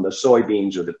streams from the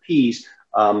soybeans or the peas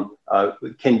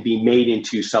can be made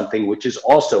into something which is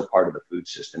also part of the food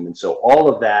system. And so all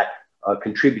of that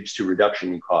contributes to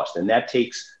reduction in cost, and that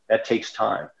takes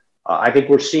time. I think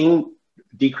we're seeing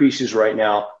decreases right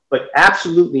now, but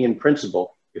absolutely in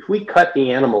principle, if we cut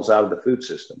the animals out of the food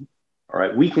system, all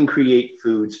right, we can create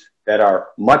foods that are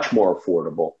much more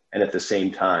affordable and at the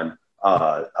same time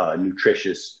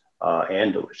nutritious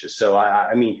and delicious. So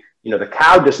I mean, you know, the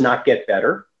cow does not get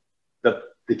better.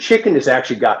 The chicken has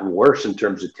actually gotten worse in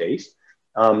terms of taste,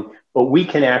 but we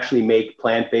can actually make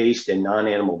plant-based and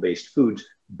non-animal-based foods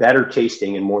better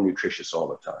tasting and more nutritious all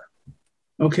the time.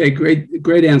 Okay,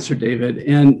 great answer, David.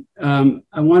 And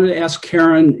I wanted to ask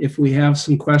Karen if we have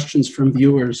some questions from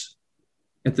viewers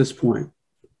at this point.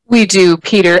 We do,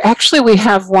 Peter. Actually, we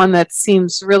have one that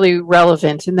seems really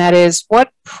relevant, and that is,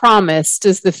 what promise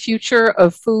does the future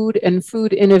of food and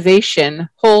food innovation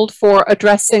hold for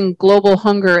addressing global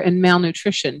hunger and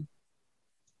malnutrition?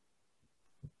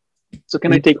 So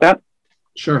can I take that?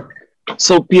 Sure.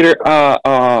 So Peter,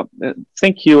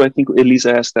 thank you. I think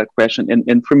Elisa asked that question,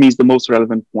 and for me, it's the most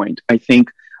relevant point. I think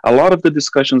a lot of the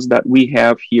discussions that we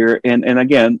have here, and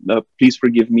again, please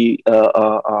forgive me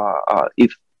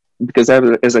if, because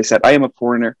as I said, I am a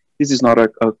foreigner. This is not a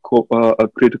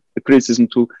criticism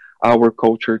to our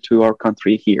culture, to our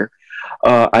country here.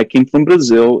 I came from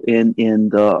Brazil,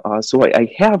 so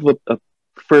I have a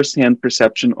firsthand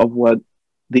perception of what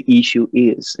the issue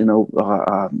is. You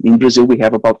know, in Brazil, we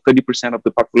have about 30% of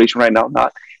the population right now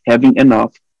not having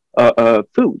enough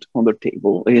food on their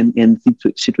table, and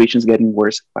situations getting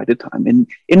worse by the time. And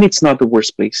it's not the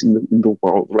worst place in the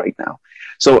world right now.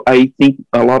 So I think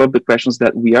a lot of the questions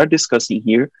that we are discussing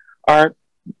here are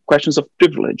questions of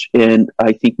privilege. And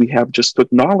I think we have just to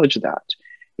acknowledge that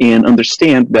and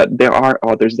understand that there are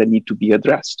others that need to be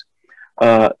addressed.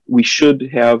 We should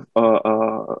have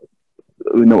a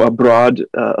broad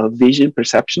vision,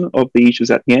 perception of the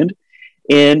issues at hand.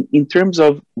 And in terms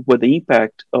of what the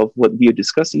impact of what we are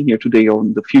discussing here today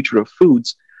on the future of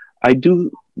foods, I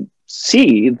do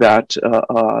see that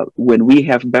when we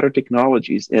have better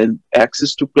technologies and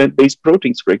access to plant-based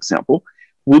proteins, for example,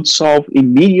 would solve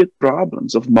immediate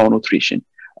problems of malnutrition.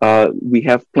 We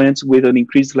have plants with an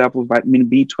increased level of vitamin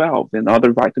B12 and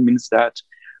other vitamins that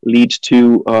lead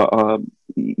to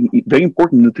very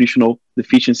important nutritional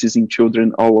deficiencies in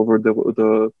children all over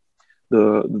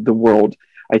the world.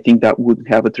 I think that would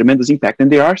have a tremendous impact. And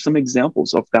there are some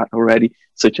examples of that already,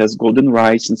 such as golden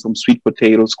rice and some sweet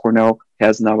potatoes. Cornell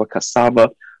has now a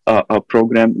cassava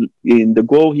program. And the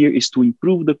goal here is to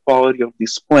improve the quality of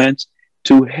these plants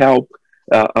to help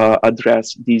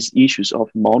address these issues of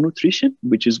malnutrition,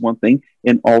 which is one thing,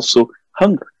 and also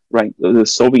hunger, right?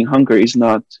 Solving hunger is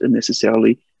not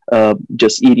necessarily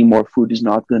just eating more food is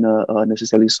not going to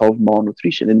necessarily solve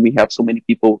malnutrition. And we have so many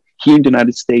people here in the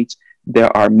United States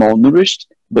that are malnourished,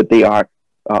 but they are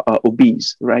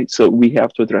obese, right? So we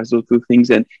have to address those two things,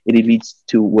 and it leads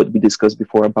to what we discussed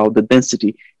before about the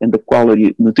density and the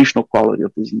quality, nutritional quality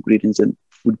of these ingredients and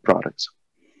food products.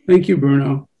 Thank you,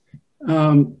 Bruno.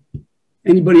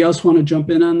 Anybody else want to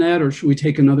jump in on that, or should we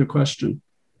take another question?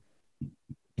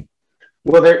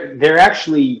 Well, there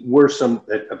actually were some.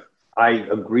 I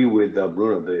agree with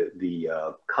Bruno.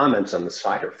 The comments on the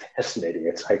side are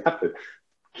fascinating. I have to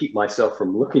keep myself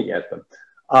from looking at them.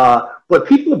 But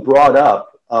people have brought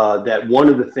up that one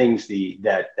of the things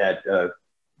that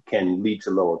can lead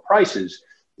to lower prices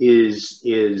is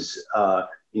a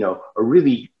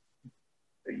really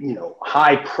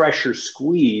high pressure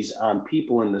squeeze on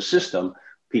people in the system,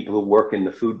 people who work in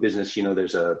the food business.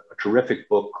 There's a terrific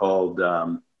book called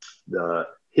The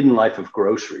Hidden Life of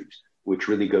Groceries, which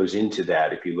really goes into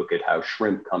that. If you look at how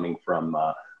shrimp coming from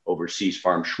overseas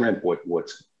farm shrimp,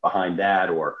 what's behind that,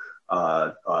 or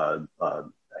I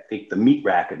think the meat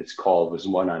racket it's called was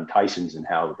one on Tyson's, and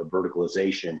how the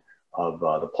verticalization of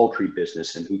the poultry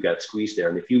business and who got squeezed there.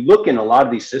 And if you look in a lot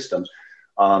of these systems,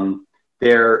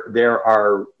 there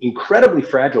are incredibly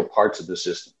fragile parts of the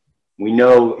system. We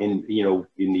know in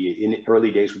the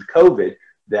early days with COVID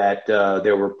that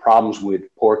there were problems with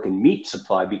pork and meat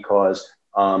supply because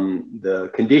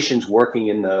the conditions working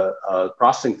in the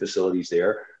processing facilities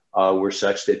there were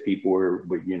such that people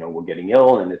were getting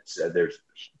ill, and there's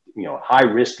high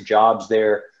risk jobs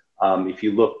there. If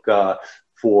you look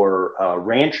for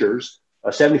ranchers,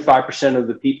 75% of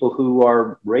the people who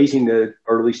are raising the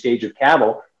early stage of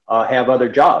cattle have other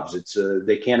jobs.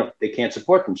 They can't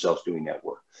support themselves doing that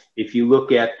work. If you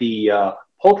look at the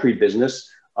poultry business,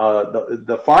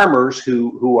 the farmers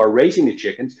who are raising the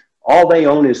chickens, all they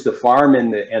own is the farm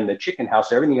and the chicken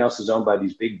house. Everything else is owned by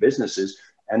these big businesses,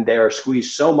 and they are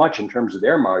squeezed so much in terms of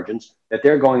their margins that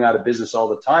they're going out of business all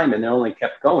the time, and they're only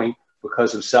kept going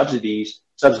because of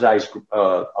subsidized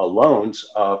loans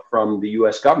from the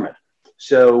U.S. government.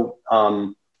 So,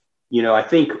 I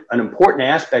think an important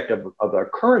aspect of our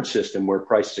current system, where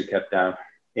prices are kept down,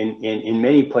 in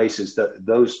many places,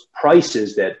 those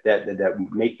prices that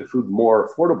make the food more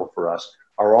affordable for us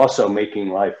are also making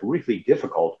life really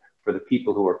difficult for the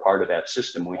people who are part of that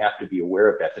system. We have to be aware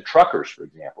of that. The truckers, for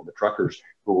example, the truckers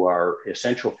who are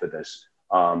essential for this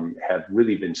have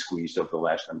really been squeezed over the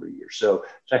last number of years. So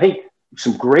I think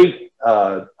some great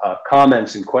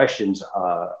comments and questions,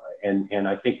 and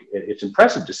I think it's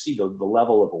impressive to see the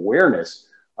level of awareness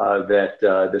that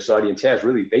this audience has.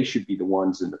 Really, they should be the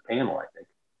ones in the panel, I think.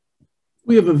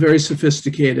 We have a very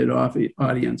sophisticated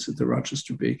audience at the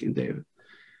Rochester Beacon, David.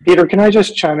 Peter, can I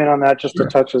just chime in on that just Sure. a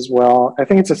touch as well? I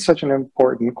think it's such an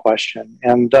important question.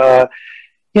 And,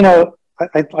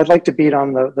 I'd like to beat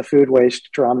on the food waste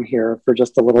drum here for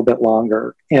just a little bit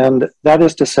longer. And that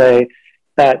is to say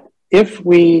that if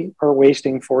we are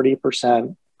wasting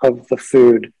 40% of the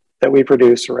food that we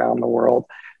produce around the world,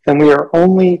 then we are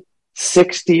only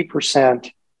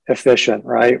 60% efficient,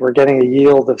 right? We're getting a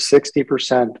yield of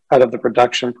 60% out of the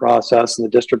production process and the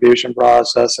distribution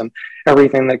process and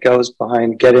everything that goes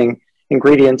behind getting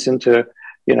ingredients into,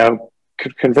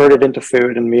 converted into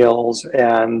food and meals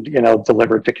and,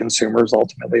 delivered to consumers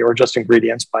ultimately, or just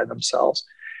ingredients by themselves.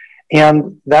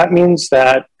 And that means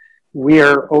that we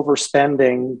are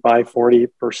overspending by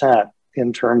 40%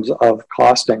 in terms of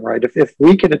costing, right? If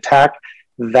we could attack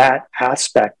that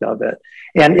aspect of it,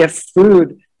 and if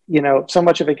food, so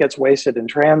much of it gets wasted in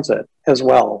transit as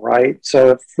well, right? So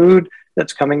if food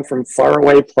that's coming from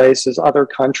faraway places, other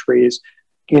countries,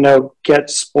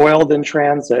 gets spoiled in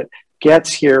transit,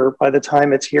 gets here, by the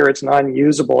time it's here, it's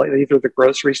non-usable at either the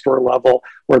grocery store level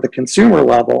or the consumer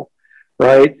level,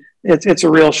 right? It's a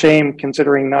real shame,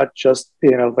 considering not just,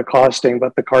 the costing,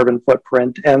 but the carbon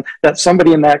footprint, and that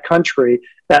somebody in that country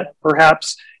that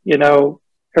perhaps,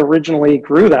 originally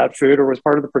grew that food or was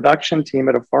part of the production team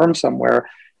at a farm somewhere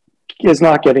is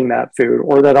not getting that food,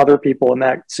 or that other people in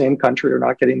that same country are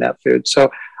not getting that food.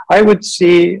 So I would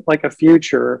see like a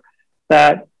future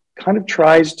that kind of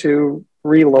tries to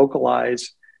relocalize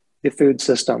the food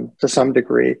system to some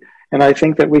degree. And I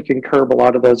think that we can curb a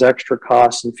lot of those extra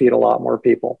costs and feed a lot more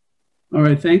people. All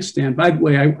right, thanks, Dan. By the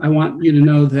way, I want you to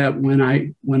know that when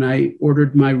I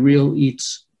ordered my Real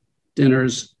Eats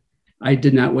dinners, I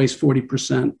did not waste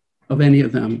 40% of any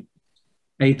of them.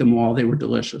 I ate them all. They were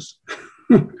delicious.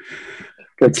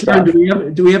 Good stuff.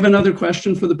 Do we have another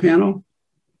question for the panel?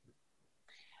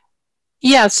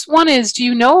 Yes, one is, do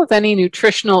you know of any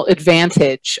nutritional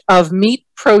advantage of meat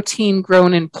protein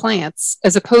grown in plants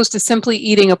as opposed to simply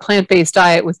eating a plant-based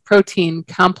diet with protein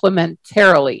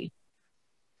complementarily?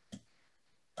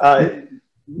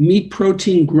 Meat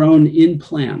protein grown in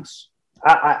plants.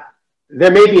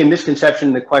 There may be a misconception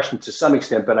in the question to some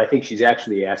extent, but I think she's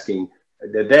actually asking,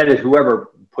 that is, whoever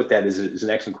put that is an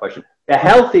excellent question. The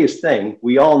healthiest thing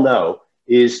we all know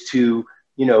is to,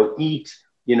 eat,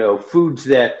 foods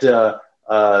that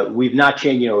we've not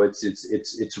changed.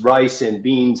 It's rice and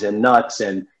beans and nuts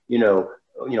and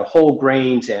whole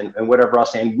grains and whatever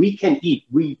else. And we can eat.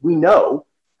 We know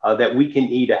that we can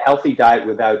eat a healthy diet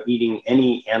without eating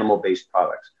any animal-based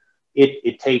products.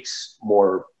 It takes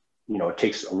more. It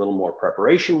takes a little more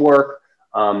preparation work,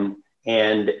 and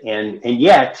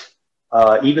yet,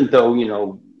 even though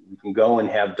you can go and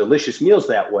have delicious meals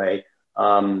that way,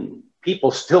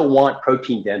 people still want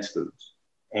protein-dense foods,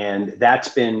 and that's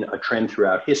been a trend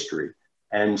throughout history.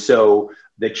 And so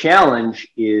the challenge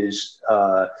is,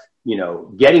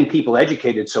 getting people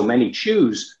educated so many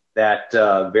choose that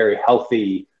very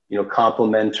healthy,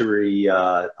 complementary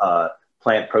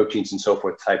plant proteins and so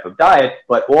forth type of diet,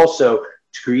 but also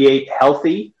to create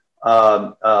healthy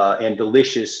and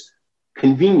delicious,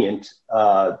 convenient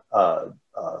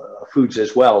foods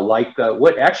as well, like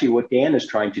what Dan is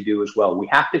trying to do as well. We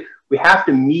have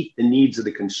to meet the needs of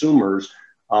the consumers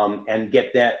and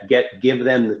give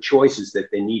them the choices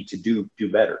that they need to do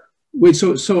better. Wait,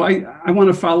 so I want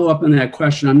to follow up on that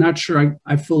question. I'm not sure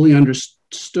I fully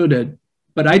understood it,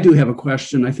 but I do have a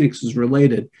question I think this is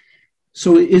related.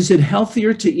 So is it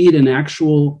healthier to eat an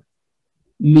actual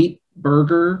meat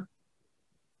burger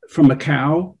from a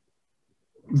cow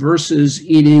versus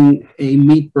eating a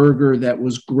meat burger that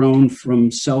was grown from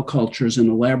cell cultures in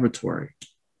a laboratory?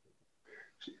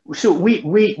 So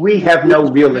we have no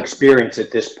real experience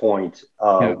at this point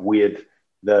with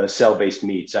the cell-based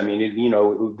meats. I mean,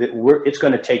 it's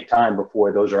going to take time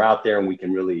before those are out there and we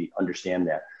can really understand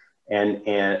that.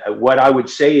 And what I would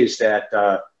say is that,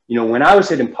 when I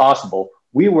was at Impossible,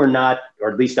 we were not,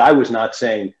 or at least I was not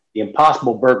saying the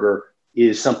Impossible Burger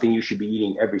is something you should be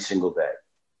eating every single day.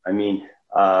 I mean,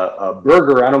 a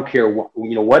burger, I don't care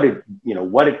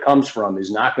what it comes from,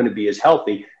 is not going to be as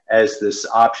healthy as this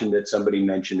option that somebody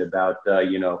mentioned about,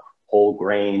 whole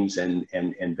grains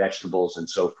and vegetables and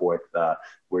so forth,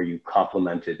 where you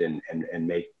complement it and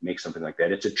make something like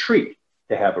that. It's a treat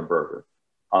to have a burger.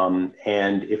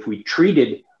 And if we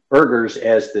treated burgers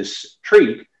as this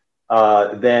treat,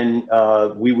 then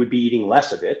we would be eating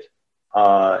less of it.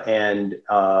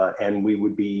 And we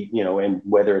would be, and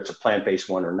whether it's a plant-based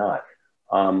one or not.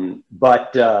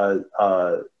 But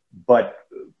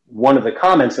one of the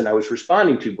comments that I was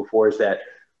responding to before is that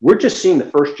we're just seeing the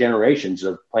first generations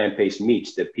of plant-based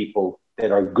meats that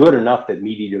are good enough that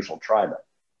meat eaters will try them.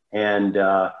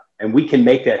 And we can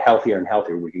make that healthier and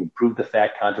healthier. We can improve the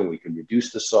fat content. We can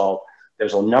reduce the salt.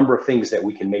 There's a number of things that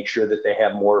we can make sure that they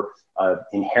have more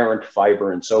inherent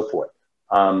fiber and so forth.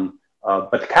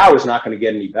 But the cow is not going to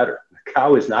get any better. The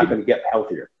cow is not going to get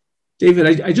healthier.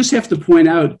 David, I just have to point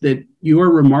out that your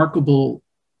remarkable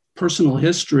personal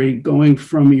history going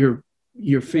from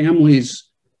your family's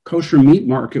kosher meat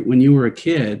market when you were a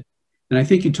kid, and I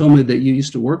think you told me that you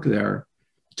used to work there,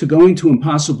 to going to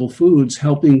Impossible Foods,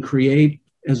 helping create,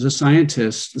 as a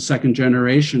scientist, the second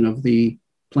generation of the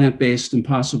plant-based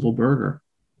Impossible Burger.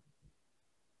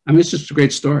 I mean, it's just a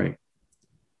great story.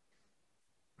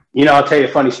 I'll tell you a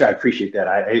funny story. I appreciate that.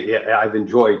 I've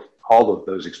enjoyed all of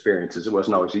those experiences. It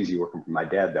wasn't always easy working for my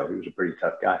dad, though. He was a pretty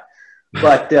tough guy.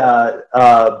 But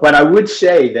I would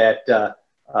say that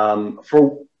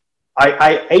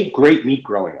I ate great meat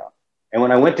growing up. And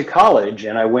when I went to college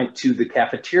and I went to the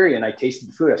cafeteria and I tasted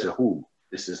the food, I said, "Ooh,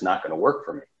 this is not going to work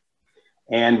for me."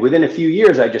 And within a few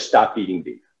years, I just stopped eating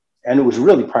beef. And it was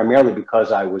really primarily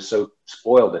because I was so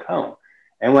spoiled at home.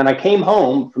 And when I came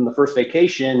home from the first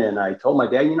vacation and I told my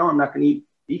dad, I'm not going to eat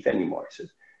beef anymore. He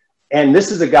says, and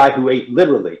this is a guy who ate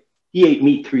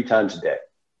meat 3 times a day.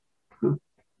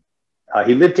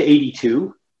 He lived to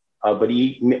 82, but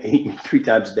he ate meat 3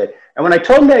 times a day. And when I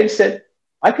told him that, he said,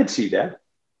 "I could see that."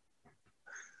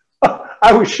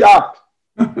 I was shocked.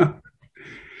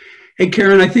 Hey,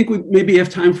 Karen, I think we maybe have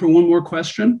time for one more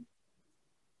question.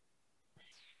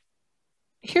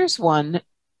 Here's one.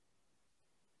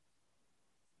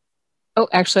 Oh,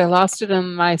 actually, I lost it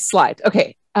in my slide.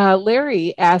 Okay.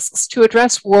 Larry asks, to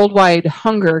address worldwide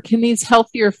hunger, can these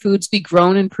healthier foods be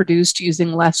grown and produced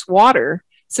using less water,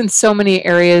 since so many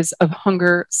areas of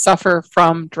hunger suffer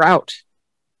from drought?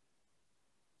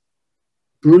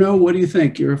 Bruno, what do you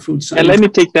think? You're a food scientist. And let me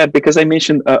take that because I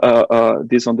mentioned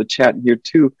this on the chat here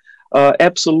too.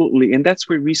 Absolutely, and that's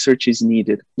where research is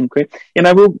needed. Okay, and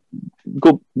I will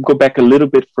go back a little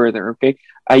bit further. Okay,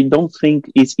 I don't think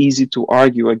it's easy to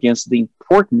argue against the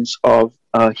importance of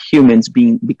humans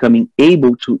becoming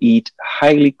able to eat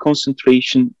highly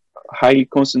concentrated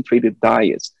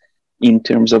diets in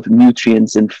terms of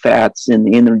nutrients and fats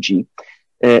and energy,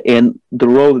 and the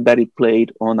role that it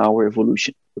played on our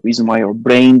evolution. The reason why our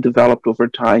brain developed over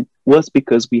time was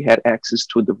because we had access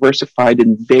to a diversified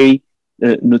and very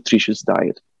nutritious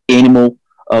diet.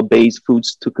 Animal-based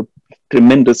foods took a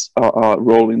tremendous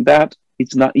role in that.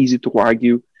 It's not easy to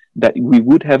argue that we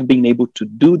would have been able to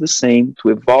do the same, to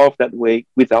evolve that way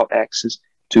without access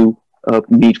to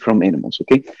meat from animals,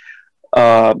 okay?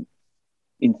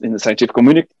 In the scientific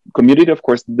community, of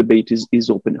course, the debate is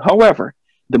open. However,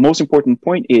 the most important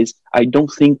point is, I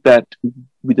don't think that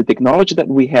with the technology that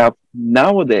we have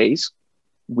nowadays,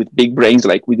 with big brains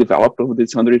like we developed over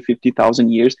these 150,000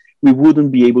 years, we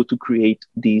wouldn't be able to create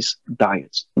these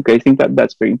diets. Okay, I think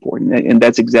that's very important. And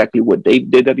that's exactly what they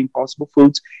did at Impossible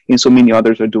Foods, and so many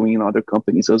others are doing in other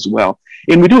companies as well.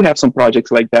 And we do have some projects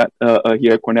like that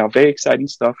here at Cornell, very exciting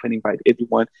stuff, and invite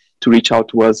everyone to reach out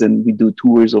to us, and we do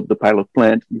tours of the pilot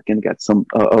plant. You can get some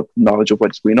knowledge of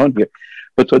what's going on here.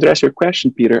 But to address your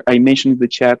question, Peter, I mentioned in the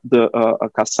chat the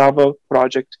cassava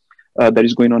project that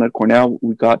is going on at Cornell.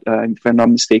 We got, if I'm not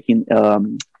mistaken, I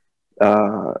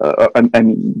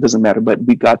mean, it doesn't matter, but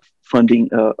we got funding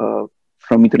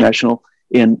from international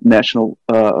and national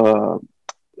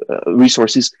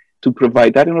resources to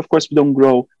provide that. And of course, we don't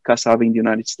grow cassava in the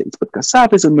United States, but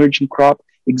cassava is an emerging crop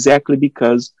exactly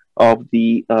because of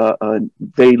the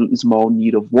very small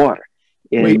need of water.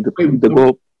 And the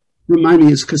goal. Remind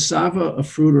me, is cassava a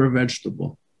fruit or a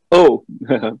vegetable? Oh,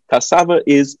 cassava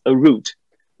is a root.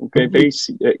 Okay,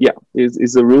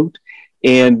 is a root,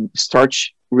 and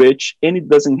starch rich, and it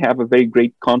doesn't have a very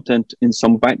great content in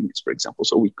some vitamins, for example.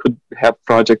 So we could have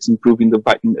projects improving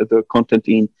the content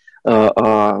in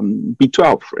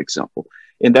B12, for example.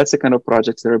 And that's the kind of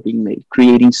projects that are being made,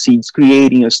 creating seeds,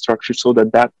 creating a structure so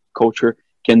that that culture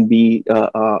can be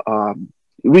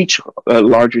reach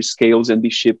larger scales and be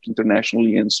shipped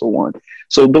internationally and so on.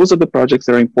 So those are the projects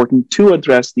that are important to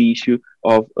address the issue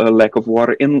of lack of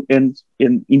water and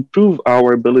improve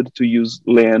our ability to use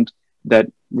land that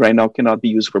right now cannot be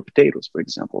used for potatoes, for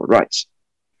example, or rice.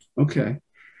 Okay.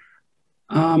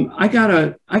 I got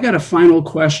a final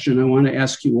question I want to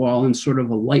ask you all in sort of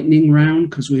a lightning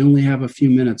round because we only have a few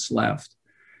minutes left.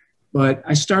 But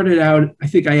I started out, I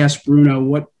think I asked Bruno,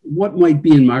 what might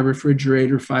be in my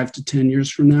refrigerator 5 to 10 years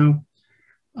from now?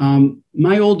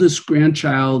 My oldest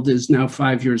grandchild is now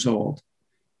 5 years old.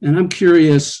 And I'm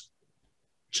curious,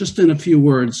 just in a few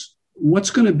words, what's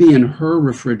going to be in her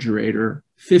refrigerator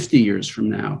 50 years from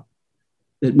now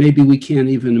that maybe we can't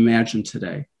even imagine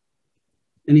today?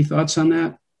 Any thoughts on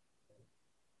that?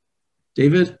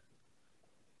 David?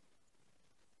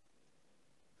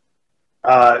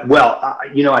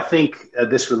 I think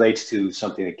this relates to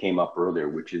something that came up earlier,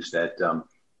 which is that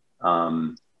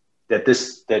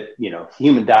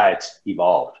human diets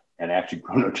evolved, and actually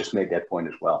Bruno just made that point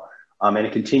as well, and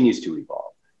it continues to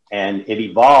evolve, and it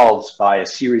evolves by a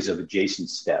series of adjacent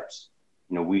steps.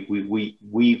 There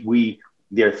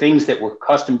are things that we're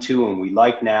accustomed to and we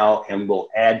like now, and we'll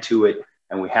add to it,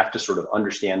 and we have to sort of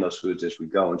understand those foods as we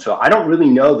go. And so I don't really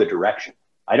know the direction.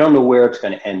 I don't know where it's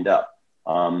going to end up.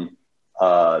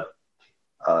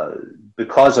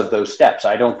 Because of those steps,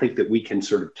 I don't think that we can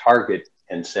sort of target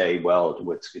and say, well,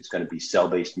 it's going to be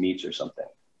cell-based meats or something.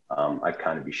 I'd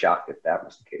kind of be shocked if that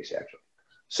was the case, actually.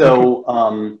 So,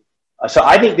 so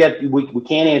I think that we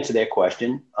can't answer that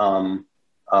question.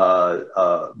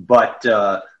 But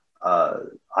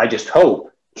I just hope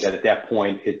that at that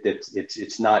point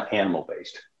it's not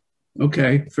animal-based.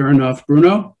 Okay, fair enough.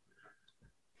 Bruno?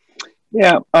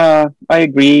 Yeah, I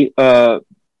agree.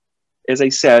 As I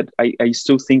said, I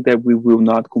still think that we will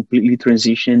not completely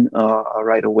transition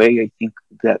right away. I think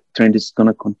that trend is going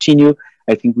to continue.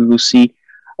 I think we will see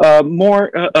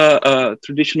more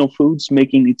traditional foods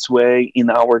making its way in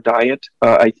our diet.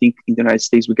 I think in the United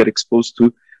States, we get exposed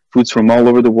to foods from all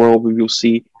over the world. We will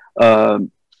see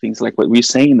things like what we're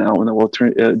saying now,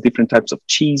 different types of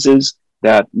cheeses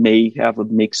that may have a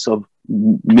mix of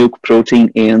milk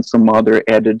protein and some other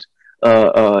added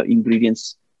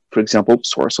ingredients, for example,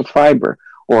 source of fiber,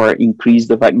 or increase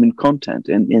the vitamin content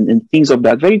and things of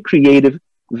that. Very creative,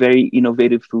 very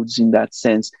innovative foods in that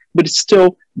sense, but it's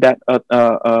still that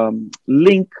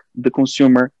link the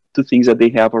consumer to things that they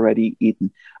have already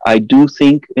eaten. I do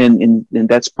think, and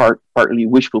that's partly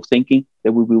wishful thinking,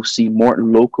 that we will see more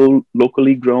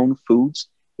locally grown foods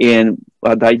and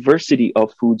a diversity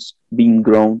of foods being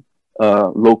grown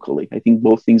locally. I think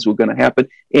both things were going to happen,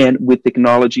 and with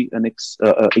technology and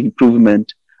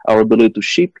improvement, our ability to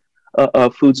ship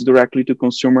foods directly to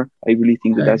consumer, I really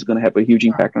think that's going to have a huge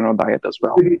impact on our diet as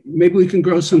well. Maybe we can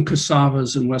grow some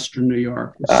cassavas in Western New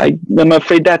York. I'm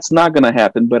afraid that's not going to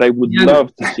happen, but I would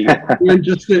love to see it. And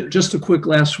just a quick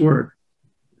last word.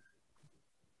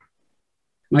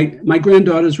 My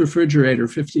granddaughter's refrigerator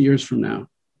 50 years from now.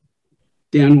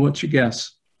 Dan, what's your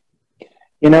guess?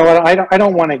 You know what? I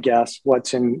don't want to guess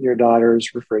what's in your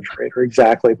daughter's refrigerator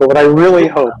exactly, but what I really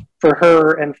hope for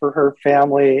her and for her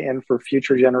family and for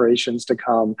future generations to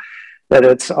come, that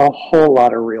it's a whole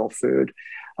lot of real food.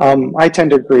 I tend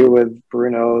to agree with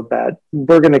Bruno that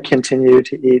we're going to continue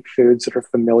to eat foods that are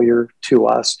familiar to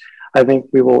us. I think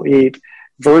we will eat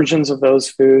versions of those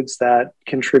foods that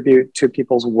contribute to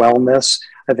people's wellness.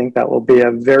 I think that will be a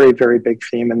very, very big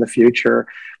theme in the future.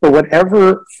 But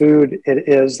whatever food it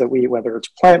is that we eat, whether it's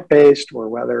plant-based or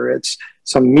whether it's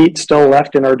some meat still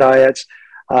left in our diets,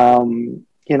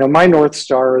 my North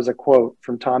Star is a quote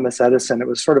from Thomas Edison. It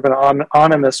was sort of an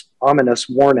ominous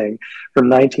warning from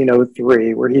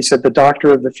 1903, where he said, "The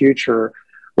doctor of the future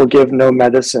will give no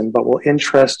medicine, but will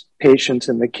interest patients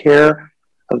in the care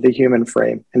of the human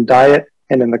frame, in diet,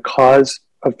 and in the cause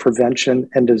of prevention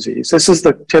and disease." This is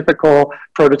the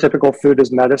prototypical food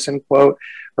as medicine quote,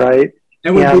 right?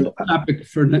 That would be the topic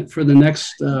for the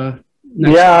next.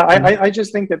 Yeah, I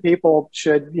just think that people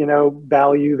should,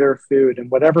 value their food, and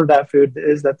whatever that food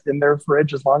is that's in their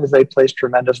fridge, as long as they place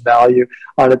tremendous value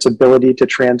on its ability to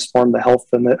transform the health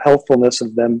and the healthfulness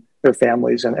of them, their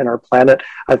families, and our planet,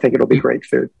 I think it'll be great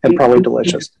food and probably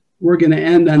delicious. We're going to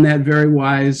end on that very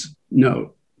wise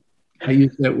note. I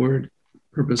use that word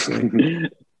purposely.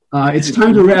 It's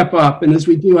time to wrap up, and as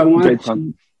we do, I want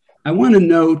to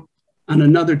note on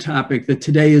another topic that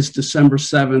today is December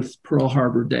 7th, Pearl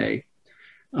Harbor Day.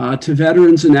 To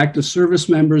veterans and active service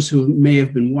members who may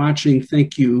have been watching,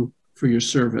 thank you for your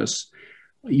service.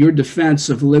 Your defense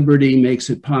of liberty makes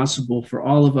it possible for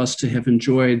all of us to have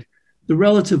enjoyed the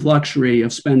relative luxury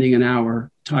of spending an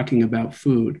hour talking about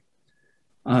food.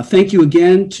 Thank you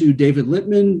again to David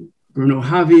Lipman, Bruno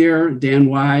Xavier, Dan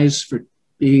Wise for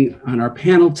being on our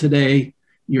panel today.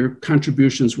 Your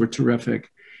contributions were terrific.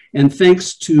 And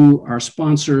thanks to our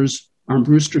sponsors,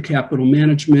 Armbruster Capital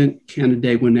Management,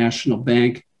 Canandaigua National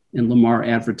Bank, and Lamar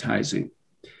Advertising.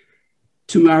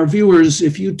 To our viewers,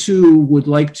 if you too would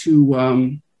like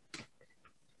to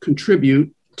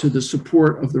contribute to the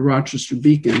support of the Rochester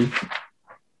Beacon,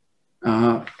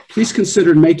 please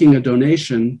consider making a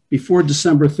donation before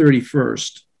December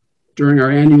 31st during our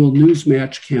annual News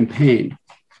Match campaign.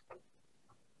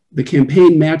 The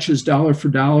campaign matches dollar for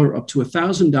dollar up to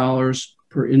 $1,000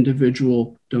 per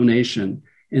individual donation,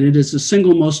 and it is the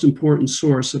single most important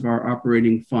source of our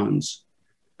operating funds.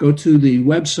 Go to the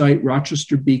website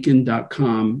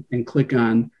rochesterbeacon.com and click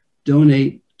on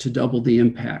Donate to Double the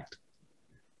Impact.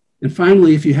 And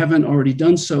finally, if you haven't already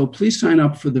done so, please sign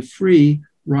up for the free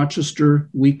Rochester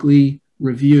Weekly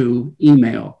Review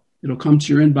email. It'll come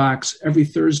to your inbox every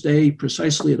Thursday,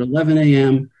 precisely at 11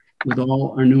 a.m. with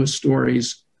all our newest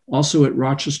stories, also at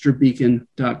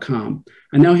rochesterbeacon.com.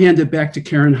 I now hand it back to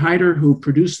Karen Hyder, who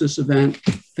produced this event.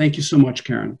 Thank you so much,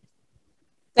 Karen.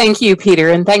 Thank you, Peter,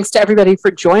 and thanks to everybody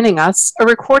for joining us. A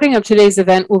recording of today's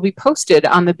event will be posted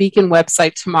on the Beacon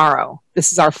website tomorrow.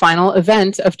 This is our final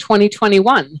event of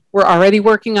 2021. We're already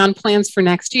working on plans for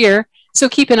next year, so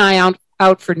keep an eye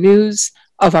out for news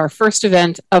of our first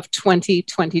event of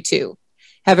 2022.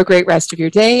 Have a great rest of your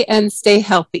day and stay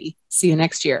healthy. See you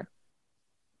next year.